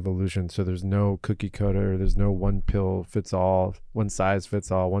different evolution. So there's no cookie cutter. There's no one pill fits all, one size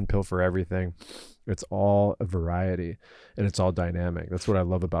fits all, one pill for everything. It's all a variety and it's all dynamic. That's what I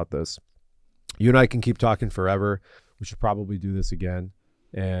love about this. You and I can keep talking forever. We should probably do this again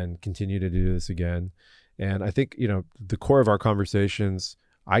and continue to do this again. And I think, the core of our conversations,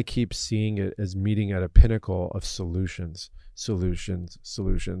 I keep seeing it as meeting at a pinnacle of solutions.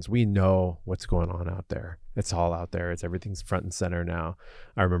 We know what's going on out there. It's all out there. Everything's front and center now.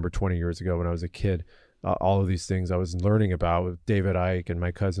 I remember 20 years ago when I was a kid, all of these things I was learning about with David Icke and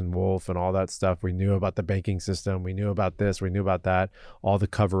my cousin Wolf and all that stuff. We knew about the banking system. We knew about this. We knew about that, all the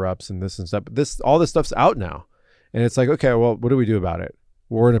cover-ups and this and stuff. But all this stuff's out now. And it's like, okay, well, what do we do about it?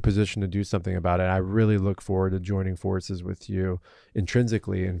 We're in a position to do something about it. I really look forward to joining forces with you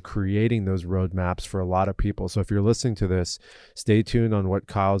intrinsically and creating those roadmaps for a lot of people. So if you're listening to this, stay tuned on what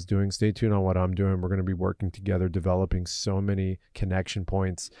Kyle's doing. Stay tuned on what I'm doing. We're going to be working together, developing so many connection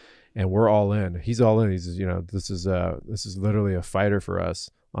points, and we're all in. He's all in. He's, this is literally a fighter for us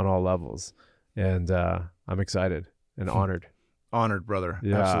on all levels. And I'm excited and honored. Honored, brother.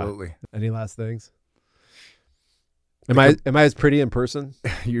 Yeah. Absolutely. Any last things? Am I as pretty in person?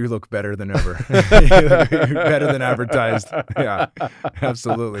 You look better than ever. You're better than advertised. Yeah,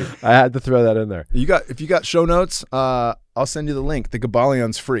 absolutely. I had to throw that in there. If you got show notes, I'll send you the link. The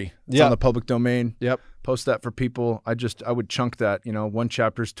Gabalion's free. It's on the public domain. Yep. Post that for people. I would chunk that. One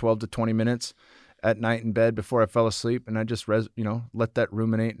chapter's 12 to 20 minutes at night in bed before I fell asleep, and I just let that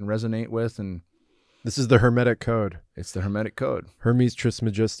ruminate and resonate with. And this is the Hermetic Code. It's the Hermetic Code. Hermes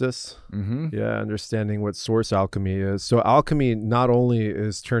Trismegistus. Mm-hmm. Yeah, understanding what source alchemy is. So alchemy not only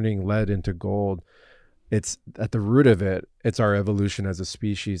is turning lead into gold, it's at the root of it, it's our evolution as a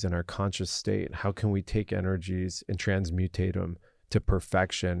species and our conscious state. How can we take energies and transmutate them to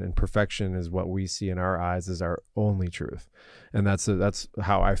perfection? And perfection is what we see in our eyes as our only truth. And that's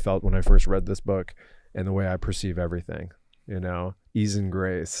how I felt when I first read this book and the way I perceive everything, ease and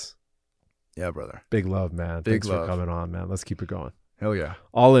grace. Yeah, brother. Big love, man. Big Thanks love. for coming on, man. Let's keep it going. Hell yeah.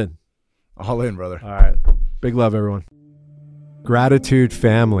 All in. All in, brother. All right. Big love, everyone. Gratitude,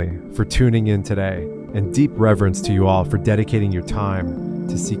 family, for tuning in today, and deep reverence to you all for dedicating your time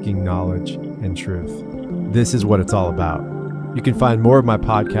to seeking knowledge and truth. This is what it's all about. You can find more of my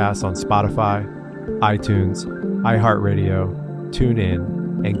podcasts on Spotify, iTunes, iHeartRadio,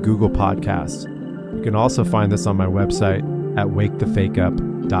 TuneIn, and Google Podcasts. You can also find this on my website at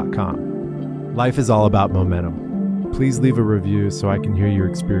wakethefakeup.com. Life is all about momentum. Please leave a review so I can hear your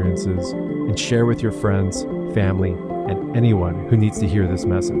experiences and share with your friends, family, and anyone who needs to hear this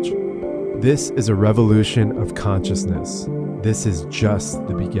message. This is a revolution of consciousness. This is just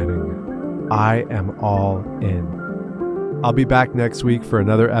the beginning. I am all in. I'll be back next week for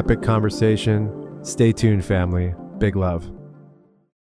another epic conversation. Stay tuned, family. Big love.